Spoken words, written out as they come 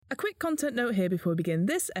quick content note here before we begin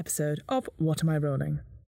this episode of What Am I Rolling?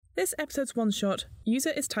 This episode's one-shot,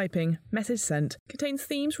 User is Typing, Message Sent, contains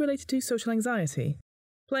themes related to social anxiety.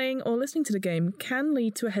 Playing or listening to the game can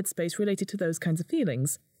lead to a headspace related to those kinds of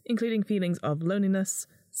feelings, including feelings of loneliness,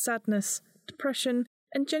 sadness, depression,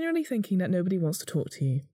 and generally thinking that nobody wants to talk to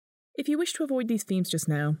you. If you wish to avoid these themes just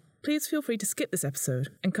now, please feel free to skip this episode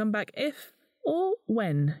and come back if or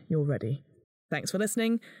when you're ready. Thanks for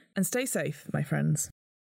listening, and stay safe, my friends.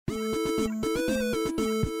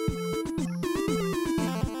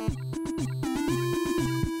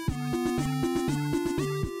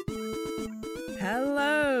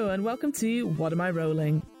 Hello, and welcome to What Am I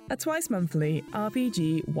Rolling, a twice-monthly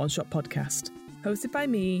RPG one-shot podcast, hosted by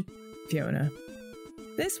me, Fiona.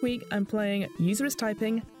 This week, I'm playing User is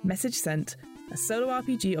Typing, Message Sent, a solo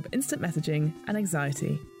RPG of instant messaging and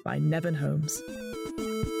anxiety by Nevin Holmes.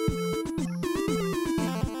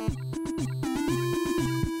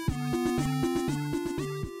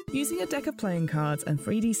 Using a deck of playing cards and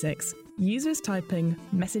 3d6, User is Typing,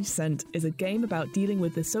 Message Sent is a game about dealing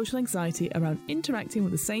with the social anxiety around interacting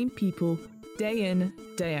with the same people day in,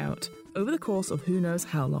 day out, over the course of who knows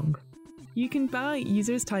how long. You can buy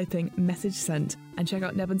User is Typing, Message Sent and check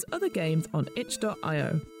out Nevin's other games on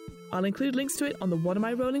itch.io. I'll include links to it on the What Am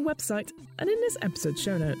I Rolling website and in this episode's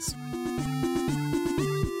show notes.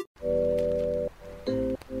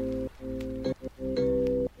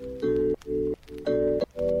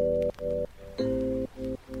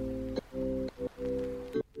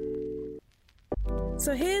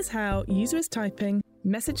 So here's how User is Typing,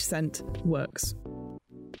 Message Sent works.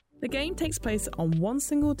 The game takes place on one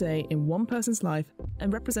single day in one person's life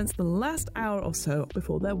and represents the last hour or so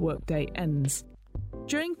before their workday ends.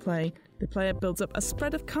 During play, the player builds up a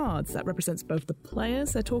spread of cards that represents both the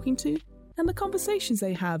players they're talking to and the conversations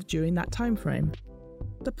they have during that time frame.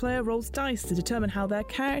 The player rolls dice to determine how their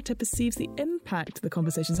character perceives the impact the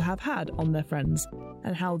conversations have had on their friends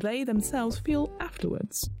and how they themselves feel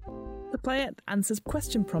afterwards. The player answers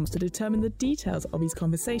question prompts to determine the details of these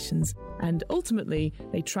conversations, and ultimately,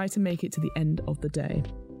 they try to make it to the end of the day.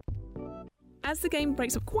 As the game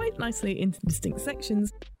breaks up quite nicely into distinct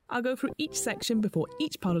sections, I'll go through each section before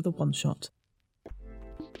each part of the one-shot.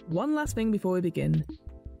 One last thing before we begin.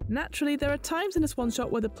 Naturally, there are times in this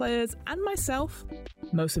one-shot where the players and myself,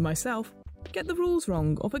 mostly myself, get the rules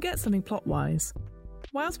wrong or forget something plot-wise.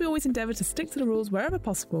 Whilst we always endeavour to stick to the rules wherever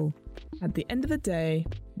possible, at the end of the day,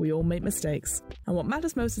 we all make mistakes, and what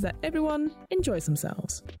matters most is that everyone enjoys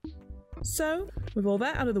themselves. So, with all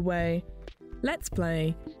that out of the way, let's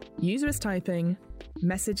play User is Typing,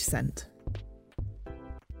 Message Sent.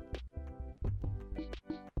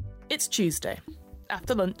 It's Tuesday,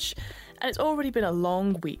 after lunch, and it's already been a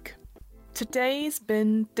long week. Today's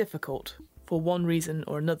been difficult, for one reason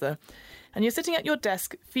or another, and you're sitting at your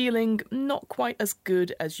desk feeling not quite as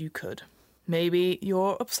good as you could. Maybe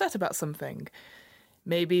you're upset about something.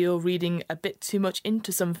 Maybe you're reading a bit too much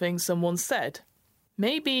into something someone said.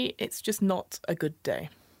 Maybe it's just not a good day.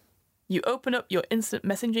 You open up your instant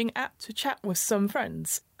messaging app to chat with some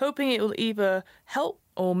friends, hoping it will either help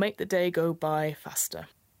or make the day go by faster.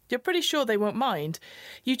 You're pretty sure they won't mind.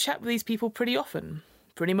 You chat with these people pretty often,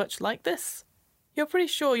 pretty much like this. You're pretty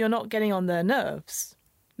sure you're not getting on their nerves.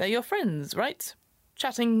 They're your friends, right?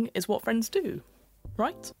 Chatting is what friends do,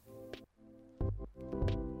 right?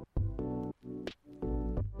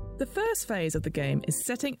 The first phase of the game is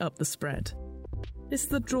setting up the spread. This is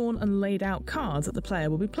the drawn and laid out cards that the player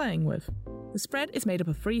will be playing with. The spread is made up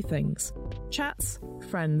of three things: chats,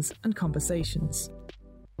 friends, and conversations.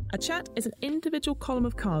 A chat is an individual column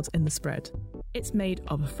of cards in the spread. It's made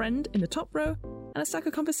of a friend in the top row and a stack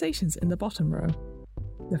of conversations in the bottom row.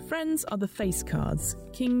 The friends are the face cards,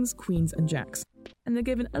 kings, queens, and jacks, and they're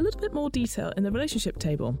given a little bit more detail in the relationship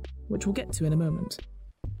table, which we'll get to in a moment.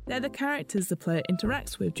 They're the characters the player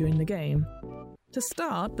interacts with during the game. To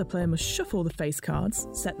start, the player must shuffle the face cards,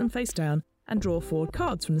 set them face down, and draw 4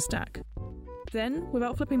 cards from the stack. Then,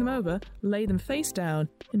 without flipping them over, lay them face down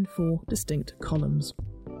in 4 distinct columns.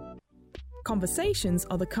 Conversations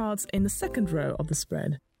are the cards in the second row of the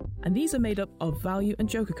spread, and these are made up of value and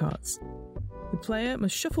joker cards. The player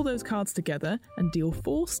must shuffle those cards together and deal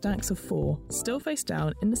 4 stacks of 4, still face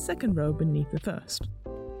down, in the second row beneath the first.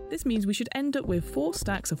 This means we should end up with 4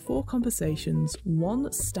 stacks of 4 conversations,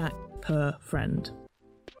 1 stack per friend.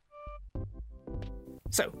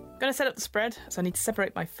 So, I'm going to set up the spread, so I need to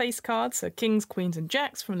separate my face cards, so kings, queens, and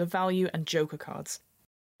jacks, from the value and joker cards.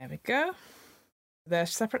 There we go. They're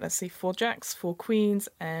separate. Let's see, 4 jacks, 4 queens,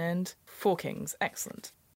 and 4 kings.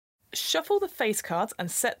 Excellent. Shuffle the face cards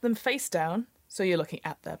and set them face down, so you're looking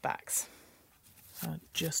at their backs.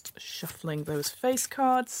 Just shuffling those face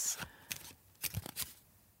cards.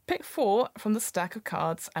 Pick 4 from the stack of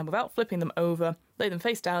cards and without flipping them over, lay them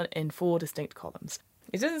face down in 4 distinct columns.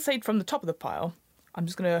 It doesn't say from the top of the pile. I'm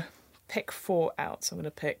just going to pick 4 out. So I'm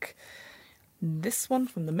going to pick this one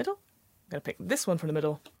from the middle. I'm going to pick this one from the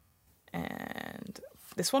middle and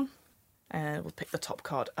this one. And we'll pick the top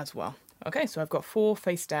card as well. Okay, so I've got 4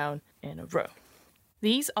 face down in a row.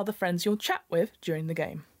 These are the friends you'll chat with during the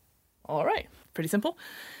game. All right, pretty simple.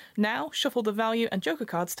 Now shuffle the value and joker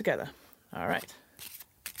cards together. All right.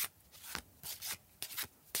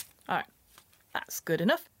 All right, that's good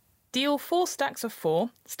enough. Deal 4 stacks of 4,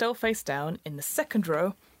 still face down, in the second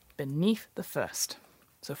row beneath the first.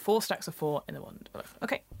 So 4 stacks of 4 in the one below.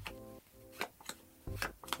 Okay.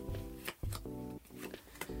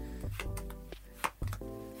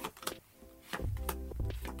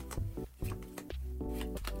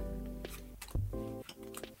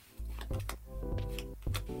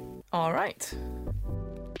 All right.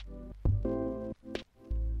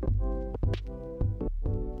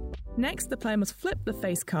 Next, the player must flip the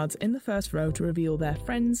face cards in the first row to reveal their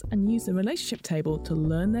friends and use the relationship table to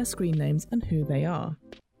learn their screen names and who they are.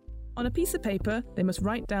 On a piece of paper, they must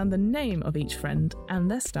write down the name of each friend and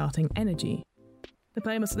their starting energy. The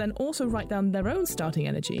player must then also write down their own starting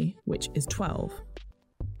energy, which is 12.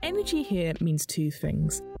 Energy here means 2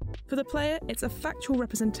 things. For the player, it's a factual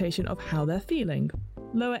representation of how they're feeling.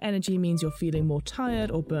 Lower energy means you're feeling more tired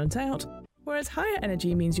or burnt out, whereas higher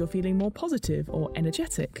energy means you're feeling more positive or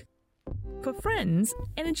energetic. For friends,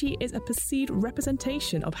 energy is a perceived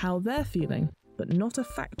representation of how they're feeling, but not a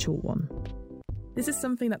factual one. This is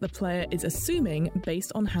something that the player is assuming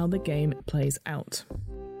based on how the game plays out.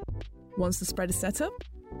 Once the spread is set up,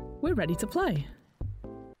 we're ready to play.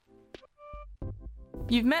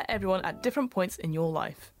 You've met everyone at different points in your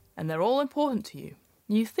life, and they're all important to you.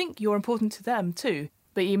 You think you're important to them too,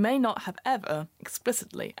 but you may not have ever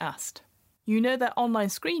explicitly asked. You know their online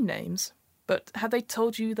screen names, but have they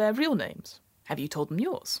told you their real names? Have you told them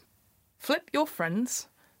yours? Flip your friends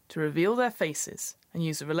to reveal their faces and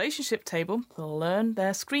use the relationship table to learn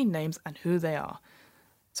their screen names and who they are.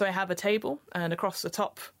 So I have a table, and across the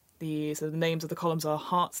top, the names of the columns are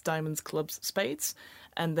hearts, diamonds, clubs, spades.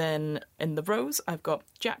 And then in the rows, I've got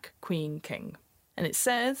Jack, Queen, King. And it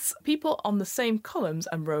says people on the same columns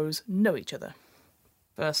and rows know each other.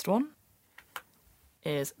 First one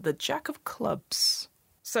is the Jack of Clubs.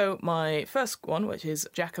 So my first one, which is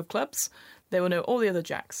Jack of Clubs, they will know all the other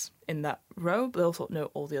jacks in that row, but they'll also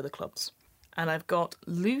know all the other clubs. And I've got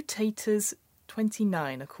Lutators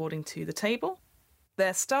 29, according to the table.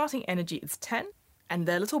 Their starting energy is 10, and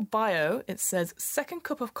their little bio, it says second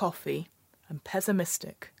cup of coffee and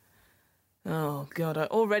pessimistic. Oh, God,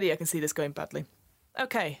 already I can see this going badly.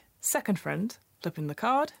 Okay, second friend, flipping the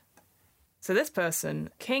card. So this person,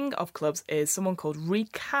 King of Clubs, is someone called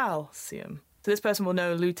Recalcium. So this person will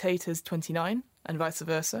know Lutators 29 and vice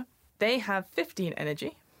versa. They have 15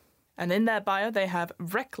 energy, and in their bio they have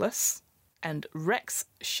Reckless and Rex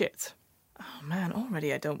Shit. Oh man,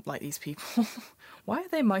 already I don't like these people. Why are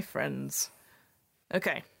they my friends?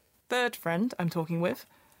 Okay, third friend I'm talking with.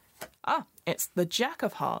 It's the Jack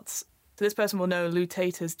of Hearts. So this person will know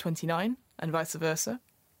Lutators 29 and vice versa.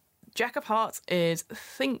 Jack of Hearts is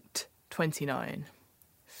Thinked 29.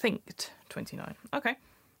 Thinked 29. Okay.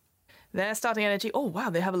 Their starting energy, oh wow,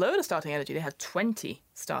 they have a load of starting energy. They have 20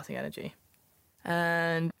 starting energy.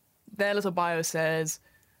 And their little bio says,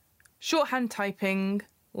 shorthand typing,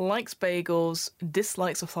 likes bagels,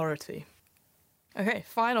 dislikes authority. Okay,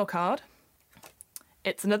 final card.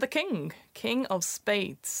 It's another king, King of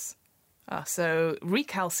Spades. So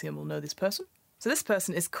Recalcium will know this person. So this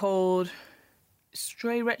person is called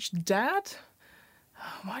Stray Rich Dad.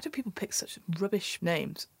 Why do people pick such rubbish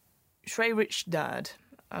names? Stray Rich Dad,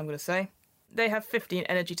 I'm going to say. They have 15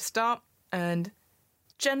 energy to start, and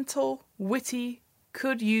gentle, witty,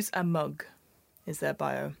 could use a mug is their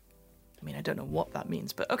bio. I mean, I don't know what that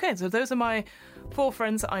means, but okay, so those are my 4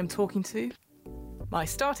 friends that I'm talking to. My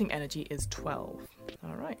starting energy is 12.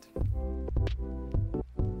 All right.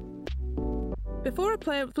 Before a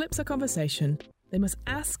player flips a conversation, they must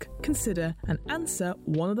ask, consider, and answer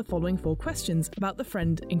one of the following 4 questions about the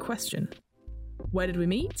friend in question. Where did we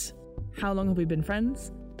meet? How long have we been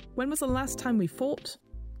friends? When was the last time we fought?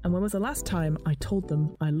 And when was the last time I told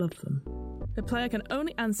them I love them? The player can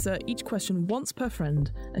only answer each question once per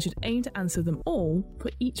friend and should aim to answer them all for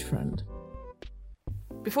each friend.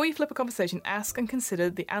 Before you flip a conversation, ask and consider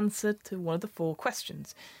the answer to one of the 4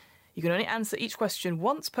 questions. You can only answer each question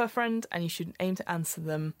once per friend, and you should aim to answer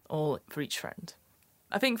them all for each friend.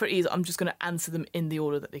 I think for ease, I'm just going to answer them in the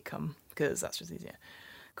order that they come, because that's just easier.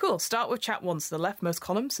 Cool. Start with chat 1, so the leftmost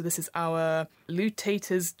column. So this is our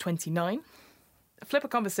Lutators 29. Flip a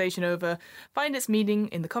conversation over, find its meaning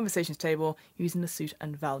in the conversations table using the suit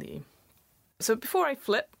and value. So before I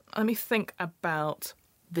flip, let me think about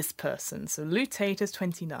this person. So Lutators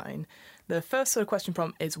 29. The first sort of question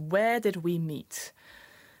prompt is, where did we meet?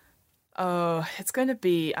 Oh, it's going to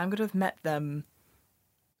be, I'm going to have met them.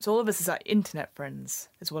 So all of us is our internet friends,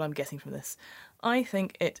 is what I'm getting from this. I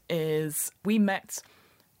think it is, we met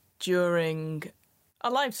during a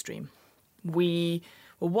live stream. We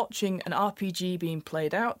were watching an RPG being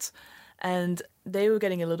played out, and they were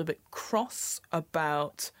getting a little bit cross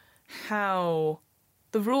about how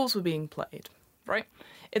the rules were being played, right?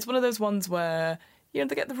 It's one of those ones where, you know,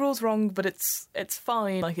 they get the rules wrong, but it's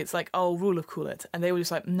fine. Like, it's like, oh, rule of cool it. And they were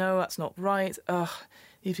just like, no, that's not right. Ugh,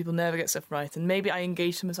 these people never get stuff right. And maybe I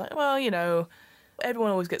engaged them as like, well, you know,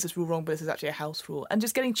 everyone always gets this rule wrong, but this is actually a house rule. And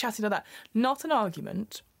just getting chatty like that. Not an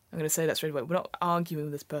argument. I'm going to say that straight away. We're not arguing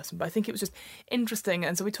with this person, but I think it was just interesting.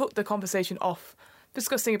 And so we took the conversation off,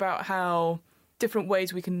 discussing about how different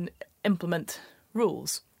ways we can implement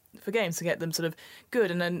rules for games to get them sort of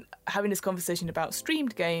good, and then having this conversation about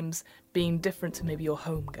streamed games being different to maybe your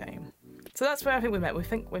home game. So that's where I think we met. We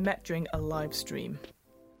think we met during a live stream.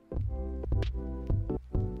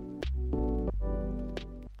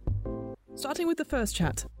 Starting with the first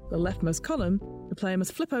chat, the leftmost column, the player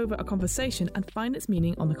must flip over a conversation and find its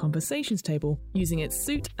meaning on the conversations table using its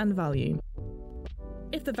suit and value.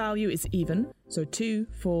 If the value is even, so 2,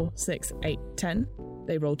 4, 6, 8, 10,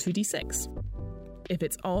 they roll 2d6. If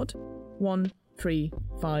it's odd, 1, 3,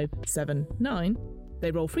 5, 7, 9,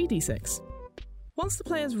 they roll 3d6. Once the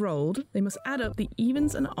player's rolled, they must add up the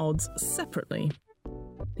evens and odds separately.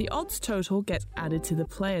 The odds total gets added to the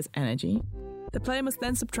player's energy. The player must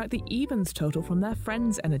then subtract the evens total from their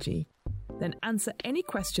friend's energy, then answer any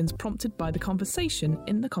questions prompted by the conversation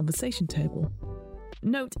in the conversation table.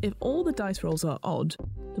 Note, if all the dice rolls are odd,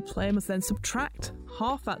 the player must then subtract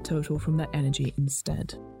half that total from their energy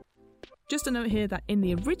instead. Just a note here that in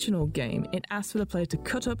the original game, it asks for the player to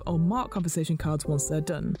cut up or mark conversation cards once they're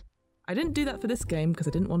done. I didn't do that for this game because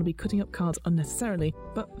I didn't want to be cutting up cards unnecessarily,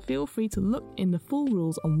 but feel free to look in the full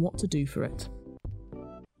rules on what to do for it.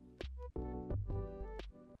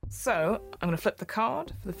 So, I'm going to flip the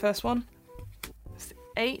card for the first one. It's the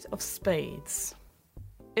 8 of spades.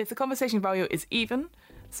 If the conversation value is even,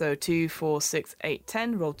 so 2, 4, 6, 8,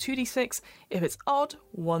 10, roll 2d6. If it's odd,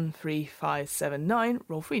 1, 3, 5, 7, 9,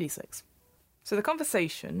 roll 3d6. So the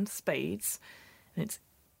conversation, spades, and it's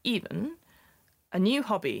even. A new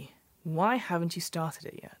hobby. Why haven't you started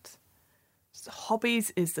it yet? So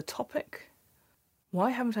hobbies is the topic. Why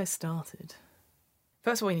haven't I started?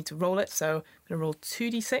 First of all, you need to roll it, so I'm going to roll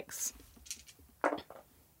 2d6.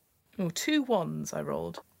 Oh, 2 1s I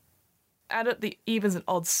rolled. Add up the evens and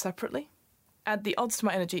odds separately. Add the odds to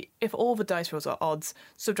my energy. If all the dice rolls are odds,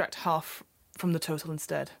 subtract half from the total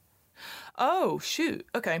instead. Oh, shoot.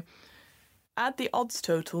 Okay. Add the odds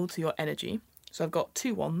total to your energy. So I've got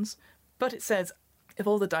 2 1s, but it says if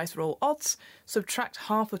all the dice roll odds, subtract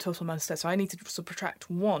half the total amount instead. So I need to subtract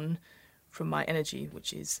 1 from my energy,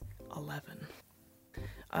 which is 11.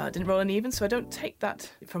 Didn't roll any even, so I don't take that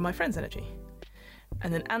from my friend's energy.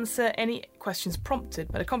 And then answer any questions prompted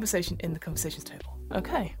by the conversation in the conversations table.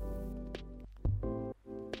 Okay.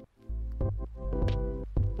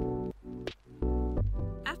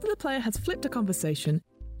 After the player has flipped a conversation,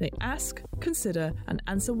 they ask, consider, and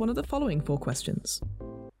answer one of the following 4 questions.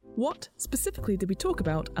 What specifically did we talk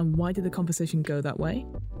about, and why did the conversation go that way?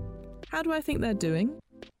 How do I think they're doing?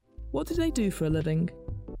 What do they do for a living?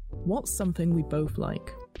 What's something we both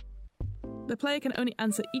like? The player can only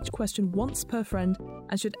answer each question once per friend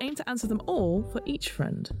and should aim to answer them all for each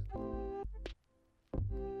friend.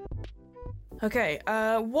 Okay,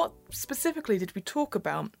 what specifically did we talk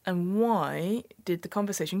about, and why did the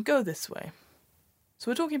conversation go this way?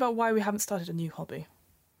 So we're talking about why we haven't started a new hobby.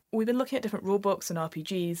 We've been looking at different rulebooks and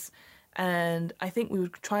RPGs, and I think we were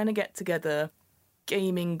trying to get together a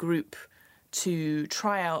gaming group to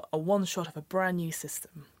try out a one-shot of a brand new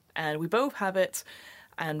system. And we both have it,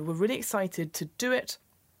 and we're really excited to do it.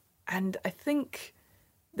 And I think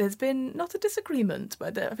there's been, not a disagreement,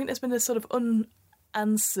 but I think there's been this sort of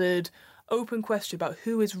unanswered, open question about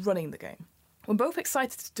who is running the game. We're both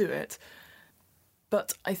excited to do it,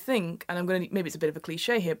 but I think, and maybe it's a bit of a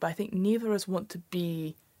cliche here, but I think neither of us want to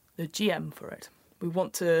be the GM for it. We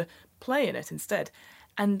want to play in it instead.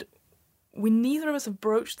 And neither of us have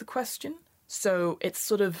broached the question, so it's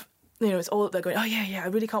sort of, it's all that they're going, oh yeah, I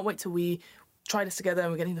really can't wait till we try this together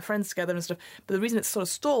and we're getting the friends together and stuff. But the reason it's sort of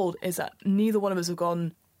stalled is that neither one of us have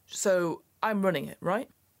gone, so I'm running it, right?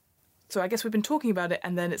 So I guess we've been talking about it,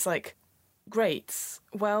 and then it's like, great.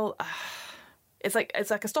 Well, it's like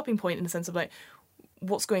a stopping point in the sense of like,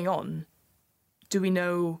 what's going on? Do we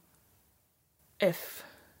know if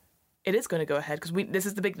it is going to go ahead? Because this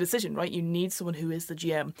is the big decision, right? You need someone who is the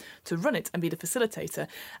GM to run it and be the facilitator.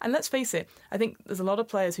 And let's face it, I think there's a lot of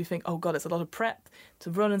players who think, oh God, it's a lot of prep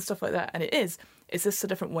to run and stuff like that. And it is. It's just a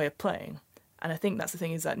different way of playing. And I think that's the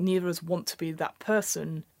thing, is that neither of us want to be that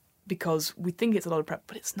person because we think it's a lot of prep,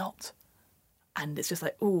 but it's not. And it's just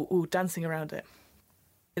like, ooh, dancing around it.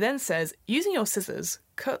 It then says, using your scissors,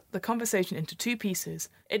 cut the conversation into 2 pieces.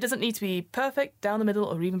 It doesn't need to be perfect, down the middle,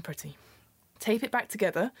 or even pretty. Tape it back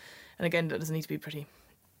together, and again, that doesn't need to be pretty.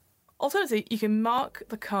 Alternatively, you can mark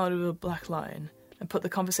the card with a black line and put the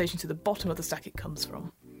conversation to the bottom of the stack it comes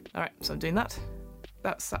from. All right, so I'm doing that.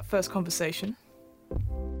 That's that first conversation.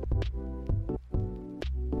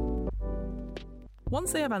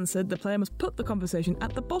 Once they have answered, the player must put the conversation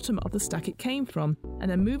at the bottom of the stack it came from, and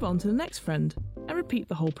then move on to the next friend, and repeat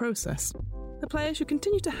the whole process. The player should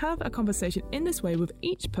continue to have a conversation in this way with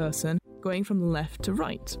each person, going from left to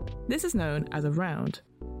right. This is known as a round.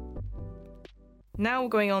 Now we're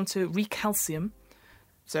going on to recalcium.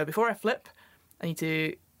 So before I flip, I need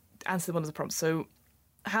to answer one of the prompts. So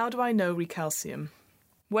how do I know recalcium?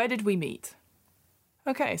 Where did we meet?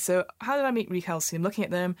 Okay, so how did I meet recalcium? Looking at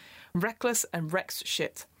them, reckless and Rex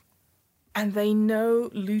shit. And they know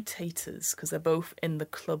lutators, because they're both in the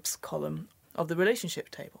clubs column of the relationship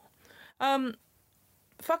table.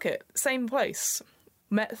 Fuck it, same place.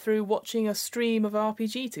 Met through watching a stream of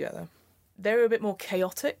RPG together. They're a bit more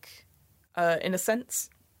chaotic, in a sense.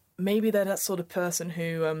 Maybe they're that sort of person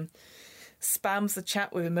who spams the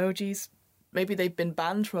chat with emojis. Maybe they've been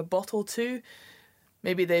banned from a bot or two.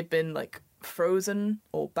 Maybe they've been, like, frozen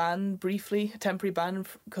or banned briefly, a temporary ban,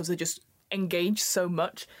 because they just engage so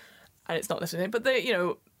much, and it's not necessarily. But they,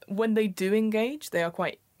 when they do engage, they are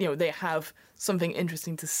quite, they have something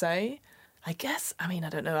interesting to say. I guess. I mean, I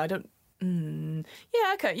don't know.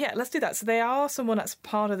 Yeah, okay, yeah, let's do that. So they are someone that's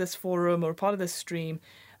part of this forum or part of this stream,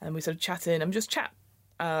 and we sort of chat in and just chat.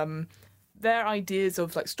 Their ideas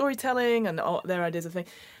of like storytelling and their ideas of things.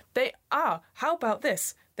 They are. How about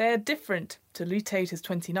this? They're different to Lutators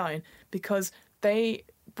 29 because they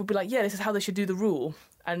would be like, yeah, this is how they should do the rule,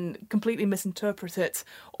 and completely misinterpret it,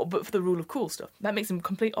 but for the rule of cool stuff. That makes them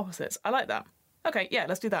complete opposites. I like that. Okay, yeah,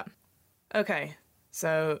 let's do that. Okay,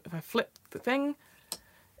 so if I flip the thing,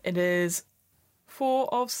 it is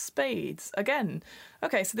 4 of spades again.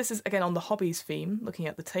 Okay, so this is again on the hobbies theme, looking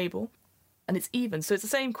at the table, and it's even. So it's the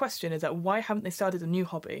same question: is that why haven't they started a new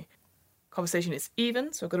hobby? Conversation is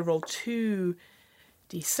even, so I've got to roll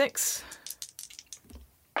 2d6.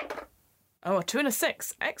 Oh, a 2 and a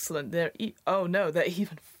 6. Excellent. They're oh no, they're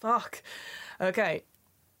even. Fuck. Okay,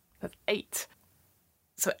 that's 8.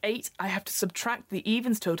 So 8, I have to subtract the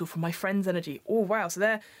evens total from my friend's energy. Oh wow, so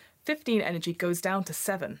their 15 energy goes down to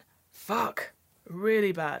 7. Fuck.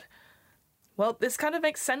 Really bad. Well, this kind of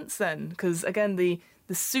makes sense then, because again, the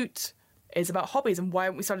suit is about hobbies and why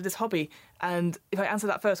haven't we started this hobby? And if I answer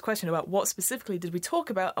that first question about what specifically did we talk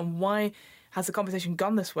about and why has the conversation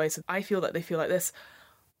gone this way, so I feel that they feel like this,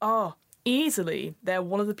 easily they're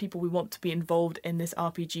one of the people we want to be involved in this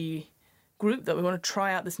RPG group, that we want to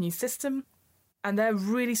try out this new system, and they're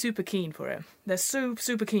really super keen for it. They're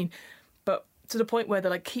super keen, but to the point where they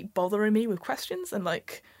like keep bothering me with questions and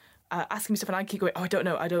like asking me stuff, and I keep going, I don't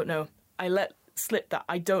know. I let slip that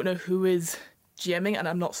I don't know who is GMing and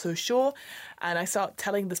I'm not so sure, and I start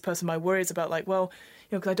telling this person my worries about like, well,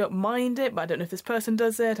 because I don't mind it, but I don't know if this person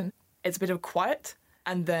does it, and it's a bit of quiet,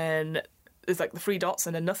 and then there's like the 3 dots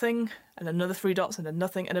and then nothing, and another 3 dots and then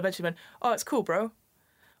nothing, and eventually went, oh, it's cool, bro.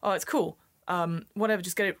 Oh, it's cool. Whatever,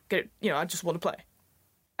 just get it, I just want to play.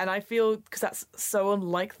 And I feel, because that's so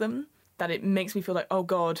unlike them, that it makes me feel like, oh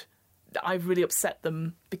God, I've really upset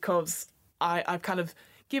them because I've kind of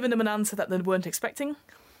given them an answer that they weren't expecting,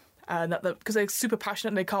 and because they're super passionate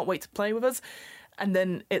and they can't wait to play with us, and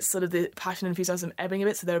then it's sort of the passion and enthusiasm ebbing a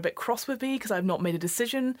bit, so they're a bit cross with me because I've not made a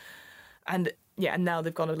decision, and now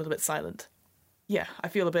they've gone a little bit silent. Yeah, I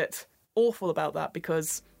feel a bit awful about that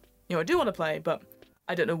because, I do want to play, but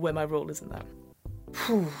I don't know where my role is in that.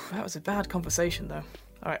 Whew, that was a bad conversation though.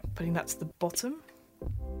 Alright, putting that to the bottom.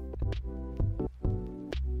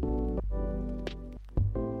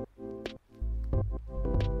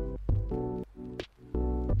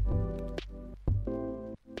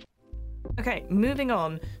 Okay, moving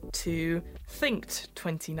on to Thinked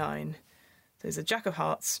 29. There's a Jack of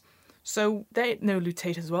Hearts. So they know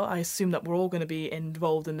Lutate as well. I assume that we're all going to be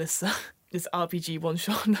involved in this this RPG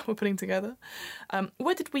one-shot that we're putting together.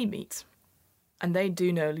 Where did we meet? And they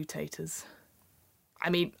do know Lutators. I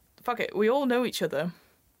mean, fuck it, we all know each other.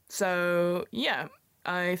 So, yeah,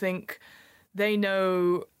 I think they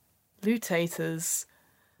know Lutator's...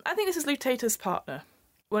 I think this is Lutator's partner.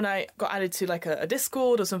 When I got added to like a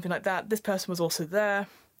Discord or something like that, this person was also there.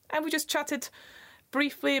 And we just chatted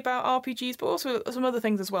briefly about RPGs, but also some other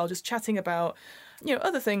things as well, just chatting about,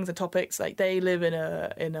 other things and topics. Like they live in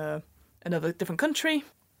another different country.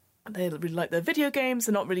 They really like their video games.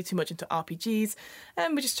 They're not really too much into RPGs.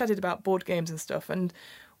 And we just chatted about board games and stuff. And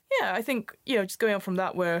yeah, I think, just going on from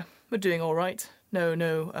that, we're doing all right. No,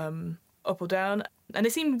 up or down. And they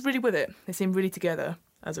seemed really with it. They seemed really together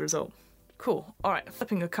as a result. Cool. All right,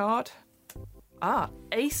 flipping a card.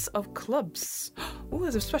 Ace of Clubs. Oh,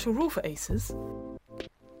 there's a special rule for aces.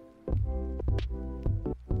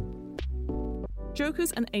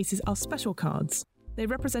 Jokers and aces are special cards. They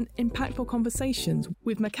represent impactful conversations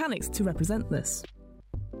with mechanics to represent this.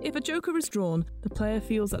 If a joker is drawn, the player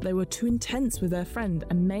feels that they were too intense with their friend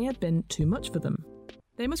and may have been too much for them.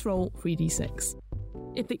 They must roll 3d6.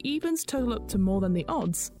 If the evens total up to more than the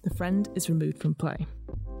odds, the friend is removed from play.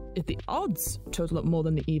 If the odds total up more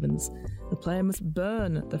than the evens, the player must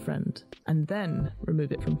burn the friend and then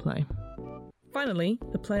remove it from play. Finally,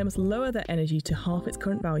 the player must lower their energy to half its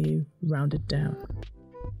current value, rounded down.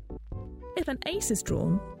 If an ace is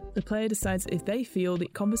drawn, the player decides if they feel the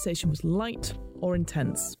conversation was light or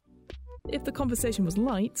intense. If the conversation was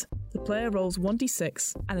light, the player rolls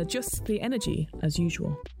 1d6 and adjusts the energy as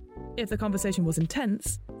usual. If the conversation was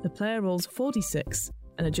intense, the player rolls 4d6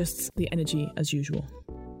 and adjusts the energy as usual.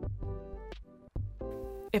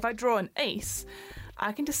 If I draw an ace,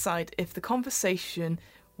 I can decide if the conversation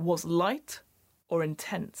was light or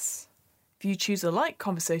intense. If you choose a light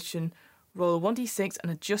conversation, roll a 1d6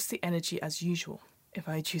 and adjust the energy as usual. If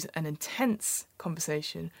I choose an intense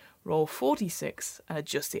conversation, roll 4d6 and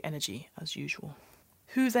adjust the energy as usual.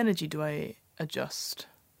 Whose energy do I adjust?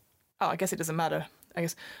 Oh, I guess it doesn't matter. I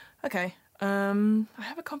guess, okay, I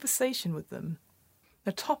have a conversation with them.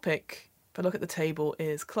 The topic, if I look at the table,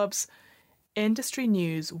 is clubs, industry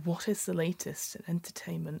news, what is the latest in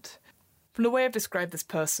entertainment? From the way I've described this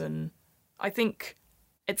person, I think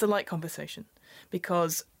it's a light conversation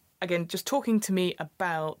because, again, just talking to me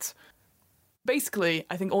about... Basically,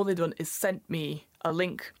 I think all they've done is sent me a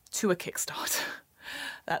link to a Kickstarter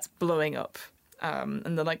that's blowing up.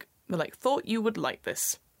 And they're like, thought you would like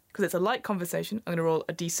this. Because it's a light conversation, I'm going to roll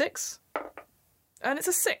a d6. And it's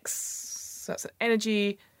a 6. So that's an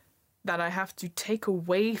energy that I have to take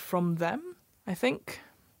away from them, I think.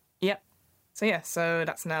 Yep. So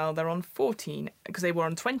that's now, they're on 14. Because they were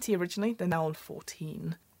on 20 originally, they're now on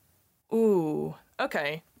 14. Ooh,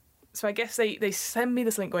 okay. So I guess they send me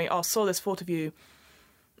this link going, oh, saw this thought of you.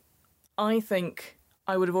 I think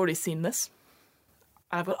I would have already seen this.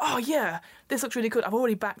 And I've got, oh yeah, this looks really good. I've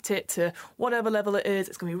already backed it to whatever level it is.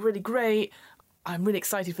 It's going to be really great. I'm really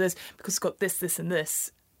excited for this because it's got this, this, and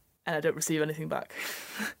this. And I don't receive anything back.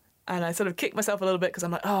 And I sort of kick myself a little bit because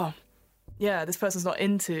I'm like, oh, yeah, this person's not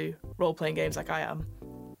into role-playing games like I am.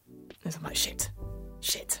 And so I'm like, shit.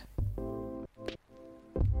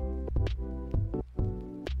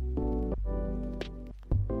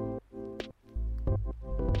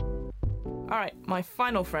 All right, my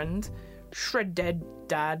final friend, Shredded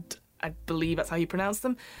Dad, I believe that's how you pronounce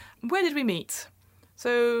them. Where did we meet?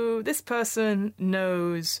 So this person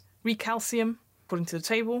knows Recalcium, according to the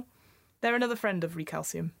table. They're another friend of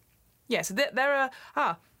Recalcium. Yeah, so they're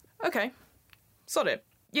okay. Solid.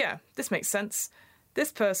 Yeah, this makes sense.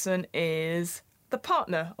 This person is the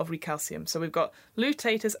partner of Recalcium. So we've got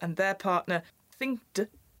Lutators and their partner,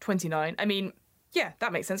 Think29. I mean, yeah,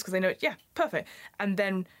 that makes sense because they know it. Yeah, perfect. And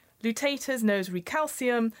then Lutators knows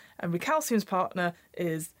Recalcium, and Recalcium's partner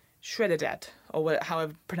is Shredded, or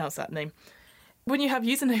however you pronounce that name. When you have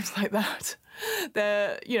usernames like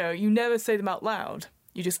that, you never say them out loud.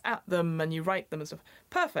 You just at them and you write them and stuff.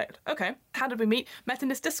 Perfect. Okay. How did we meet? Met in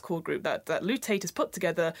this Discord group that Lutators put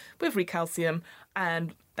together with Recalcium,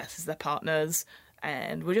 and this is their partners,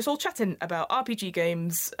 and we're just all chatting about RPG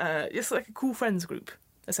games, just like a cool friends group,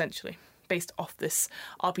 essentially, based off this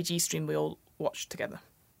RPG stream we all watched together.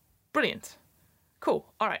 Brilliant. Cool.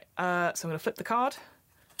 All right. So I'm going to flip the card.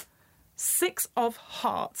 6 of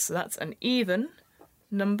hearts. So that's an even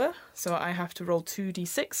number. So I have to roll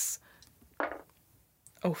 2d6.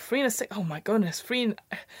 Oh, 3 and a 6. Oh my goodness. 3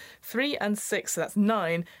 and 6. So that's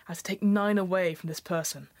 9. I have to take 9 away from this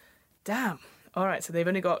person. Damn. All right. So they've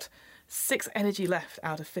only got 6 energy left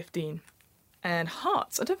out of 15. And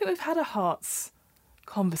hearts. I don't think we've had a hearts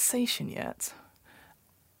conversation yet.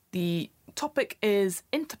 The topic is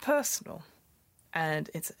interpersonal, and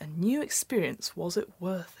it's a new experience. Was it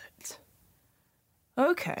worth it?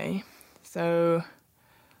 Okay, so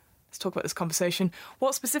Let's talk about this conversation.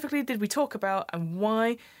 What specifically did we talk about, and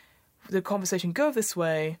why did the conversation go this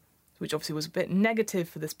way, which obviously was a bit negative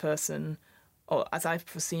for this person, or as I've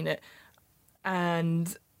foreseen it,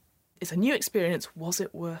 and it's a new experience. Was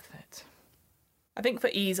it worth it? I think for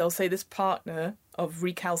ease, I'll say this partner of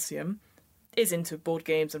Recalcium is into board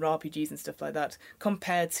games and RPGs and stuff like that,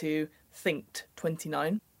 compared to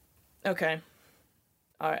Thinked29. Okay.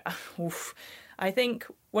 Alright. Oof. I think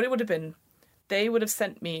what it would have been, they would have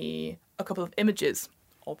sent me a couple of images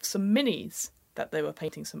of some minis that they were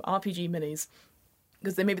painting, some RPG minis,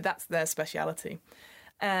 because maybe that's their speciality.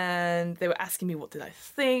 And they were asking me, what did I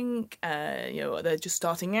think? They're just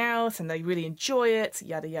starting out and they really enjoy it,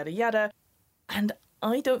 yada, yada, yada. And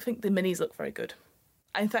I don't think the minis look very good.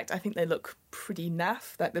 In fact, I think they look pretty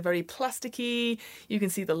naff. Like they're very plasticky. You can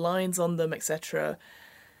see the lines on them, etc.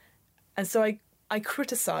 And so I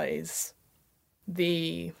criticise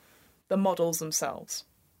the models themselves.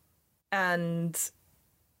 And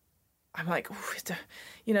I'm like, they're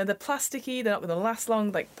plasticky. They're not going to last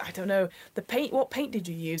long. Like, I don't know. The paint, what paint did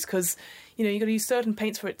you use? Because, you got to use certain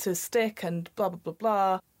paints for it to stick and blah, blah, blah,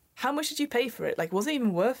 blah. How much did you pay for it? Like, was it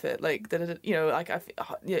even worth it? Like,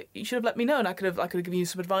 you should have let me know, and I could have given you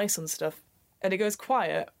some advice on stuff. And it goes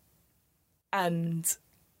quiet, and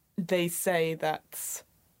they say that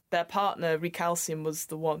their partner, Recalcium, was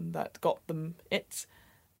the one that got them it,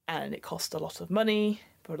 and it cost a lot of money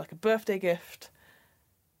for like a birthday gift.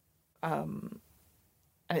 And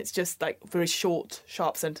it's just like very short,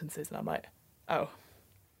 sharp sentences, and I'm like, oh,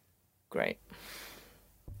 great.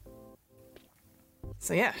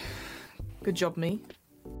 So yeah, good job, me.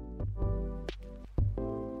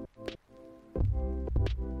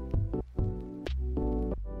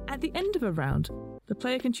 At the end of a round, the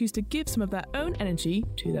player can choose to give some of their own energy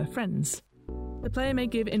to their friends. The player may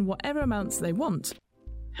give in whatever amounts they want.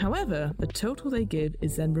 However, the total they give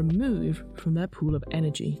is then removed from their pool of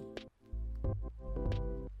energy.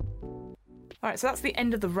 Alright, so that's the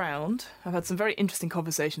end of the round. I've had some very interesting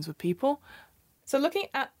conversations with people. So looking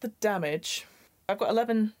at the damage, I've got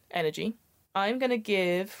 11 energy. I'm going to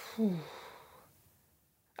give...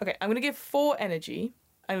 Okay, I'm going to give 4 energy.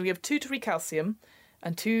 I'm going to give 2 to Recalcium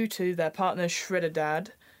and 2 to their partner Shredderdad.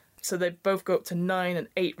 So they both go up to 9 and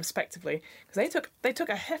 8 respectively. Because they took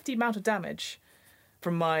a hefty amount of damage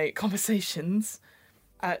from my conversations.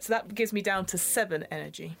 So that gives me down to 7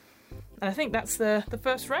 energy. And I think that's the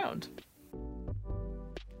first round.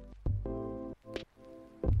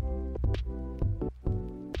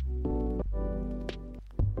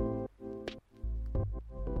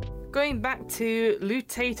 Going back to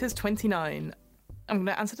Lutators29, I'm going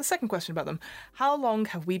to answer the second question about them. How long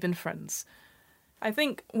have we been friends? I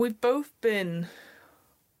think we've both been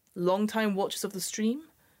long-time watchers of the stream.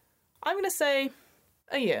 I'm going to say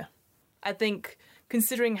a year. I think,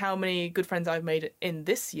 considering how many good friends I've made in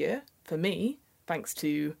this year, for me, thanks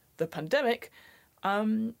to the pandemic,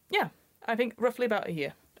 I think roughly about a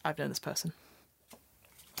year I've known this person.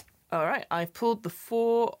 All right, I've pulled the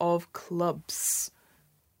 4 of clubs.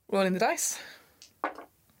 Rolling the dice.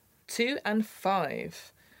 2 and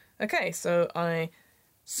 5. Okay, so I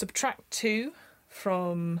subtract 2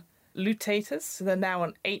 from Lutators, so they're now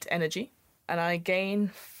on 8 energy, and I gain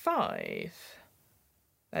 5.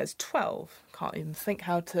 That's 12. Can't even think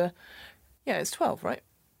how to... Yeah, it's 12, right?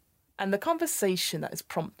 And the conversation that is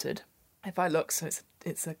prompted, if I look, so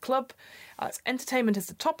it's a club, it's entertainment is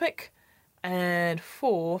the topic, and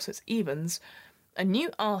 4, so it's evens, a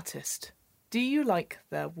new artist. Do you like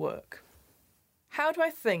their work? How do I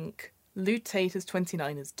think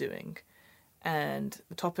Lutators29 is doing? And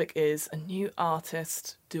the topic is a new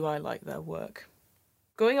artist. Do I like their work?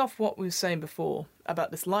 Going off what we were saying before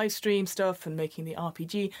about this live stream stuff and making the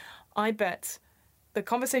RPG, I bet the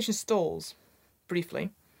conversation stalls briefly,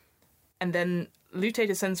 and then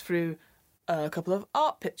Lutator sends through a couple of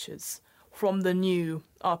art pictures from the new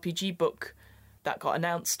RPG book that got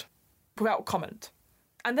announced without comment.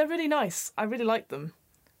 And they're really nice. I really like them.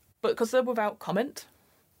 But because they're without comment,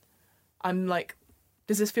 I'm like,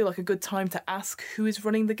 does this feel like a good time to ask who is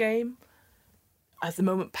running the game? Has the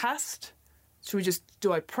moment passed? Should we just,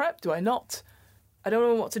 do I prep? Do I not? I don't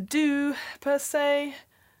know what to do, per se.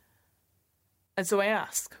 And so I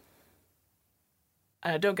ask.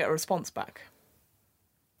 And I don't get a response back.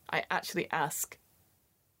 I actually ask,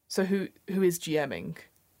 so who is GMing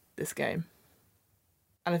this game?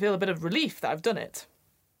 And I feel a bit of relief that I've done it.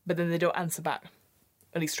 But then they don't answer back,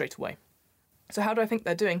 at least straight away. So how do I think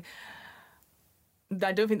they're doing?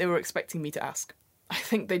 I don't think they were expecting me to ask. I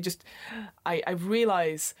think they just... I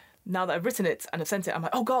realise, now that I've written it and I've sent it, I'm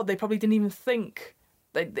like, oh God, they probably didn't even think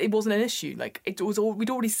it wasn't an issue. Like, it was all we'd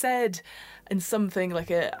already said in something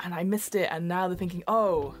and I missed it, and now they're thinking,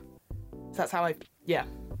 oh, that's how I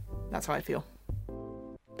feel.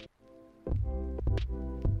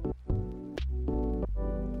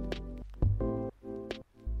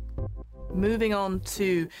 Moving on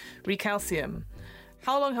to Recalcium.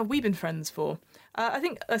 How long have we been friends for? I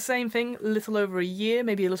think the same thing, a little over a year,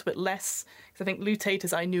 maybe a little bit less, because I think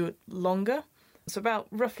Lutators I knew longer. So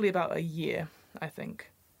roughly about a year, I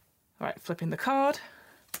think. All right, flipping the card.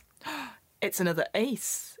 It's another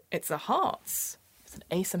ace. It's a hearts. It's an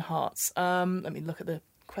ace and hearts. Let me look at the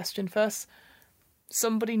question first.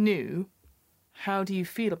 Somebody new. How do you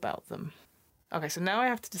feel about them? Okay, so now I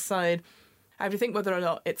have to decide. I have to think whether or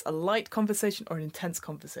not it's a light conversation or an intense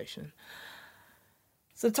conversation.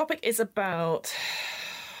 So the topic is about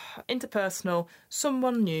interpersonal,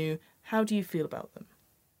 someone new. How do you feel about them?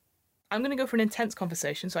 I'm going to go for an intense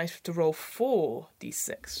conversation, so I have to roll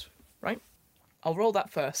 4d6, right? I'll roll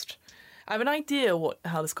that first. I have an idea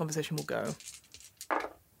how this conversation will go.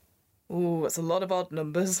 Ooh, that's a lot of odd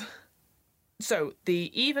numbers. So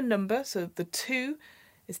the even number, so the 2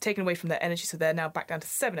 is taken away from their energy, so they're now back down to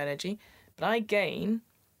 7 energy. But I gain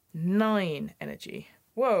 9 energy.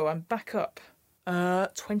 Whoa, I'm back up.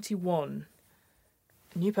 21.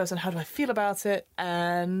 New person, how do I feel about it?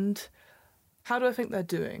 And how do I think they're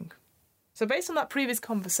doing? So based on that previous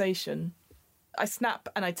conversation, I snap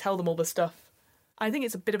and I tell them all the stuff. I think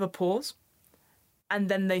it's a bit of a pause. And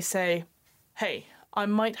then they say, hey, I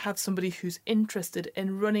might have somebody who's interested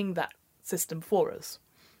in running that system for us.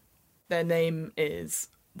 Their name is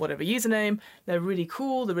whatever username. They're really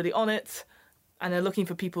cool. They're really on it. And they're looking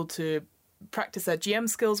for people to practice their GM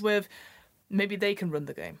skills with. Maybe they can run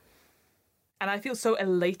the game. And I feel so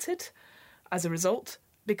elated as a result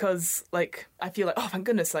because, I feel like, oh, thank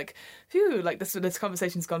goodness, phew, this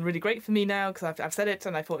conversation's gone really great for me now because I've said it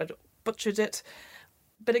and I thought I'd butchered it.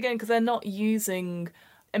 But again, because they're not using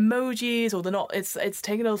emojis or they're not, it's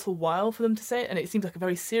taken a little while for them to say it and it seems like a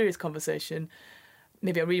very serious conversation.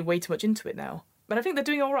 Maybe I'm reading way too much into it now. But I think they're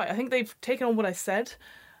doing all right. I think they've taken on what I said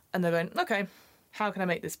and they're going, okay, how can I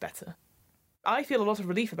make this better? I feel a lot of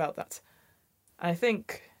relief about that. And I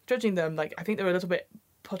think, judging them, I think they were a little bit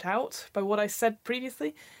put out by what I said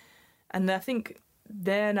previously. And I think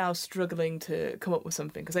they're now struggling to come up with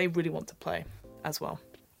something because they really want to play as well.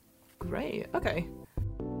 Great, okay.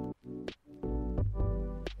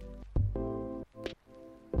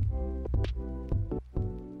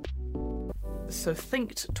 So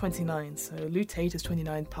Thinked 29, so Lutator's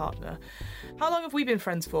 29 partner. How long have we been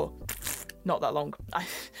friends for? Not that long.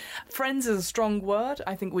 Friends is a strong word.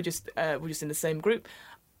 I think we're just in the same group.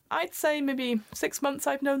 I'd say maybe 6 months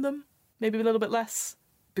I've known them, maybe a little bit less,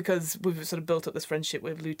 because we've sort of built up this friendship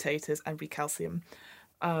with Lutators and Recalcium.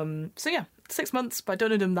 So yeah, 6 months, but I don't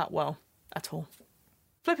know them that well at all.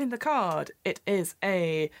 Flipping the card, it is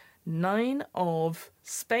a 9 of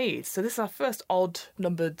spades. So this is our first odd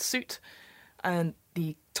numbered suit, and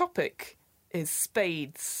the topic is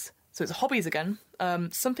spades. So it's hobbies again.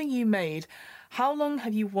 Something you made. How long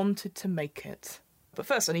have you wanted to make it? But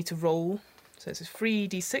first I need to roll. So this is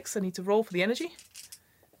 3d6. I need to roll for the energy.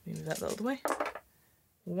 Move that out of the way.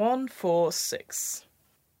 1, 4, 6.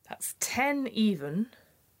 That's 10 even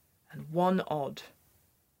and 1 odd.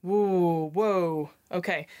 Whoa.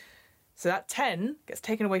 Okay. So that 10 gets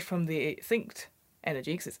taken away from the Thinked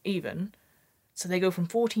energy because it's even. So they go from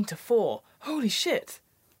 14 to 4. Holy shit.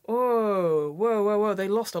 Whoa. They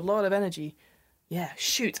lost a lot of energy. Yeah,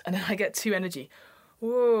 shoot. And then I get 2 energy.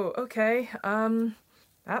 Whoa, okay.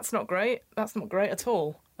 That's not great. That's not great at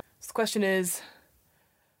all. So the question is,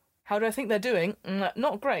 how do I think they're doing?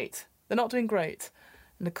 Not great. They're not doing great.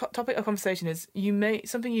 And the topic of conversation is,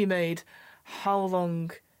 something you made, how long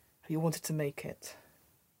have you wanted to make it?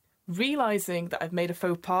 Realising that I've made a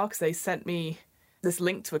faux pas because they sent me this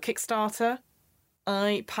link to a Kickstarter,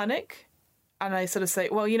 I panic and I sort of say,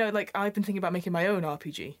 well, I've been thinking about making my own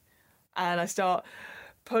RPG. And I start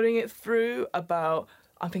putting it through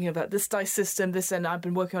I'm thinking about this dice system, and I've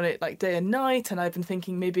been working on it day and night, and I've been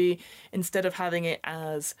thinking maybe instead of having it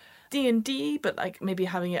as D&D, but maybe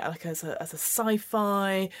having it as a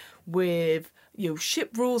sci-fi with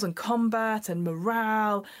ship rules and combat and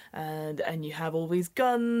morale, and you have all these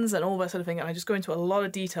guns and all that sort of thing, and I just go into a lot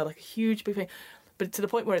of detail, a huge big thing, but to the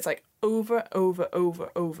point where it's over,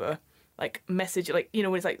 message, when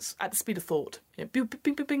it's at the speed of thought, bing,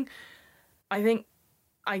 bing, bing, bing. I think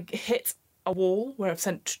I hit a wall where I've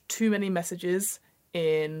sent too many messages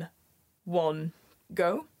in one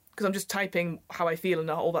go because I'm just typing how I feel and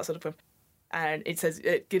all that sort of thing, and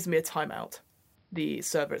it gives me a timeout, the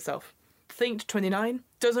server itself. Thinked 29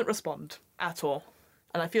 doesn't respond at all.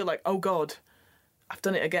 And I feel like, oh God, I've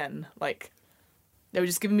done it again. Like, they were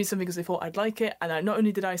just giving me something because they thought I'd like it. And not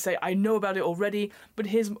only did I say, I know about it already, but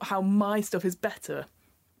here's how my stuff is better.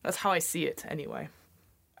 That's how I see it anyway.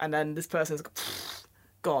 And then this person's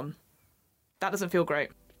gone. That doesn't feel great.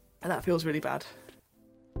 And that feels really bad.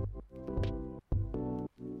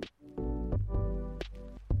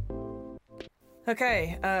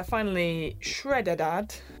 Okay, finally, Shredded.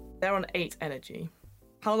 They're on 8 energy.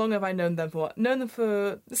 How long have I known them for? Known them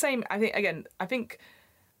for the same, I think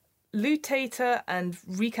Lutator and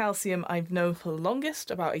Recalcium I've known for the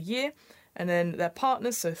longest, about a year. And then their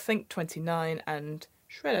partners, so Think 29 and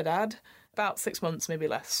Shredded, about 6 months, maybe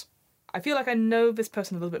less. I feel like I know this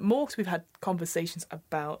person a little bit more because we've had conversations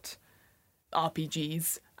about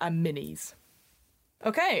RPGs and minis.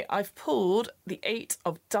 Okay, I've pulled the 8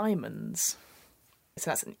 of diamonds. So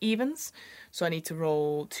that's an evens. So I need to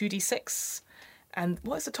roll 2d6. And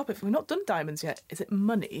what is the topic? We've not done diamonds yet. Is it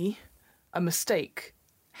money? A mistake.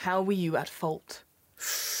 How were you at fault?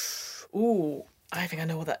 Ooh, I think I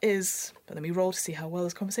know what that is. But let me roll to see how well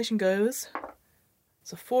this conversation goes.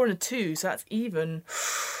 It's a 4 and a 2, so that's even.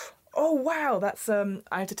 Oh wow, that's I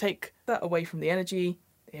have to take that away from the energy.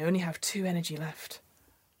 They only have 2 energy left.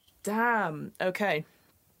 Damn. Okay.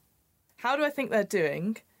 How do I think they're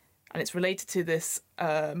doing? And it's related to this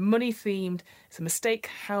money-themed. It's a mistake.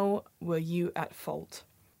 How were you at fault?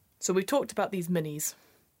 So we've talked about these minis.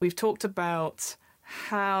 We've talked about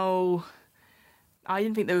how I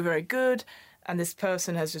didn't think they were very good. And this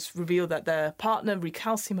person has just revealed that their partner,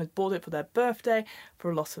 Recalcium, has bought it for their birthday for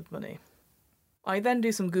a lot of money. I then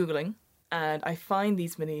do some Googling, and I find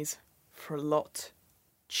these minis for a lot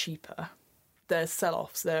cheaper. They're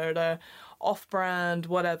sell-offs. They're off-brand,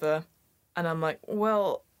 whatever. And I'm like,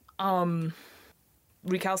 well,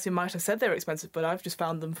 Recalcium might have said they were expensive, but I've just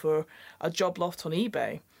found them for a job lot on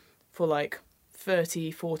eBay for like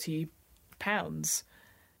 30, 40 pounds.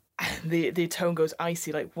 And the tone goes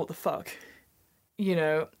icy, like, what the fuck? You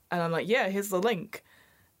know, and I'm like, yeah, here's the link.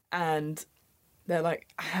 And they're like,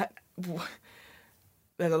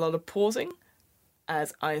 there's a lot of pausing,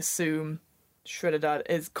 as I assume Shredded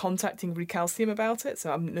is contacting Recalcium about it,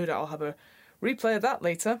 so I'm no doubt I'll have a replay of that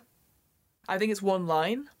later. I think it's one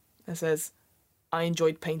line that says, I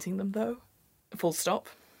enjoyed painting them though, full stop.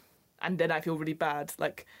 And then I feel really bad,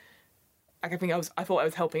 like I thought I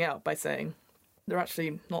was helping out by saying, they're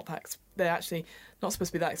actually not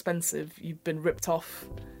supposed to be that expensive, you've been ripped off.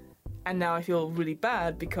 And now I feel really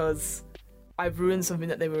bad because I've ruined something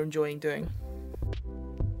that they were enjoying doing.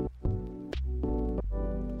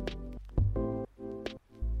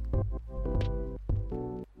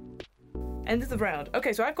 End of the round.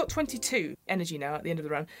 Okay, so I've got 22 energy now at the end of the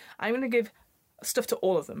round. I'm going to give stuff to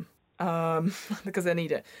all of them because I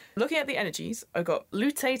need it. Looking at the energies, I've got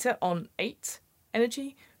Lutator on 8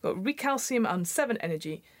 energy, I've got Recalcium on 7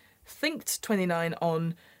 energy, Think 29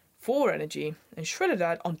 on 4 energy, and Shredded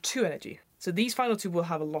on 2 energy. So these final 2 will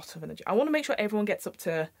have a lot of energy. I want to make sure everyone gets up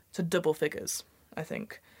to double figures, I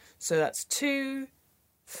think. So that's 2,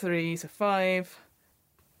 3, so 5.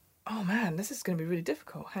 Oh man, this is going to be really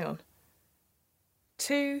difficult. Hang on.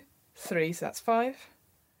 2, 3, so that's 5.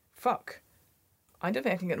 Fuck. I don't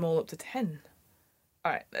think I can get them all up to 10.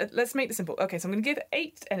 Alright, let's make this simple. Okay, so I'm going to give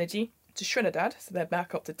 8 energy to Shredded, so they're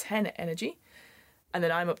back up to 10 energy. And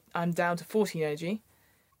then I'm down to 14 energy.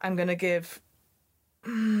 I'm going to give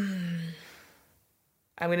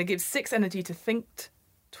 6 energy to Think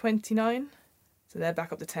 29. So they're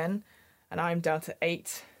back up to 10. And I'm down to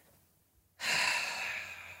 8.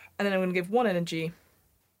 And then I'm going to give 1 energy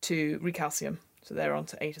to Recalcium. So they're on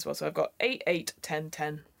to 8 as well. So I've got 8, 8, 10,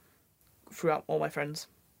 10 throughout all my friends.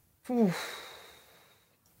 Whew.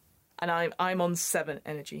 And I'm on 7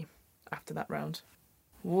 energy after that round.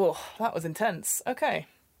 Whoa, that was intense. Okay.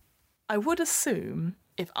 I would assume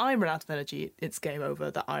if I run out of energy, it's game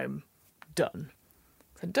over, that I'm done.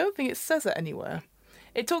 I don't think it says it anywhere.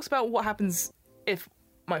 It talks about what happens if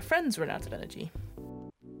my friends run out of energy.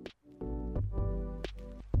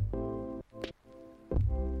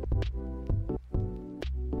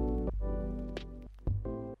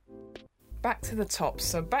 Back to the top,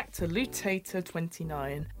 so back to Lutator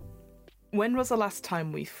 29. When was the last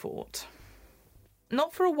time we fought?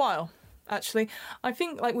 Not for a while, actually. I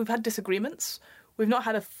think we've had disagreements. We've not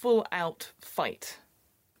had a full-out fight,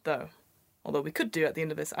 though. Although we could do at the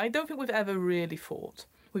end of this. I don't think we've ever really fought.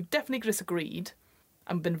 We've definitely disagreed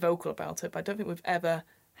and been vocal about it, but I don't think we've ever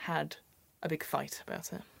had a big fight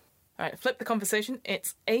about it. Alright, flip the conversation.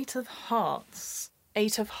 It's 8 of Hearts.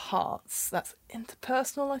 8 of Hearts. That's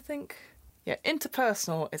interpersonal, I think. Yeah,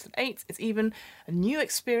 interpersonal. It's an 8. It's even. A new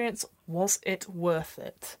experience. Was it worth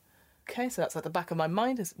it? Okay, so that's at the back of my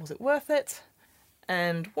mind. Was it worth it?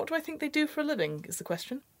 And what do I think they do for a living is the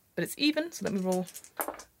question. But it's even, so let me roll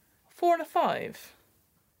 4 and a 5.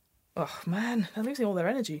 Oh man, they're losing all their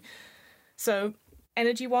energy. So,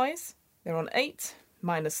 energy-wise, they're on 8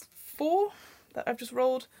 minus 4 that I've just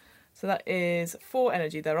rolled. So that is 4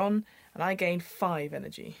 energy they're on, and I gained 5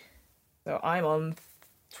 energy. So I'm on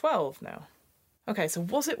 12 now. Okay, so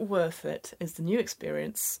was it worth it is the new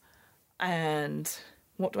experience, and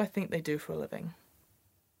what do I think they do for a living?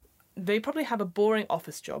 They probably have a boring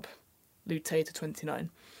office job, Lutator 29,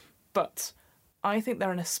 but I think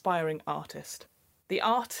they're an aspiring artist. The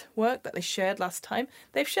artwork that they shared last time,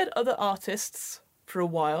 they've shared other artists for a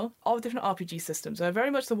while of different RPG systems. They're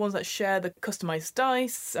very much the ones that share the customized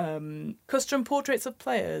dice, custom portraits of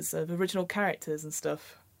players, of original characters and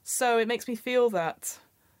stuff. So it makes me feel that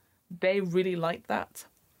they really like that.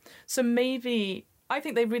 So maybe, I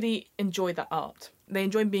think they really enjoy that art. They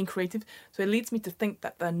enjoy being creative, so it leads me to think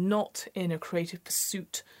that they're not in a creative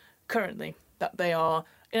pursuit currently, that they are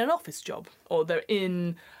in an office job, or they're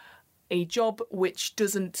in a job which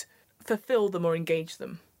doesn't fulfill them or engage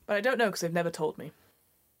them. But I don't know because they've never told me.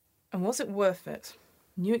 And was it worth it?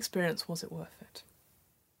 New experience, was it worth it?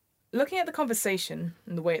 Looking at the conversation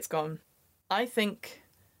and the way it's gone, I think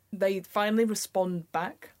they finally respond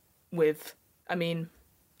back with, I mean,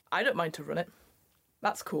 I don't mind to run it.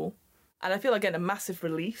 That's cool. And I feel like getting a massive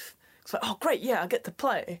relief. It's like, oh, great, yeah, I get to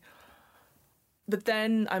play. But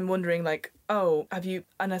then I'm wondering, like, oh, have you...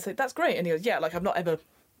 And I say, that's great. And he goes, yeah, like, I've not ever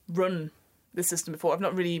run this system before. I've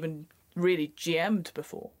not really even GM'd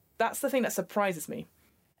before. That's the thing that surprises me,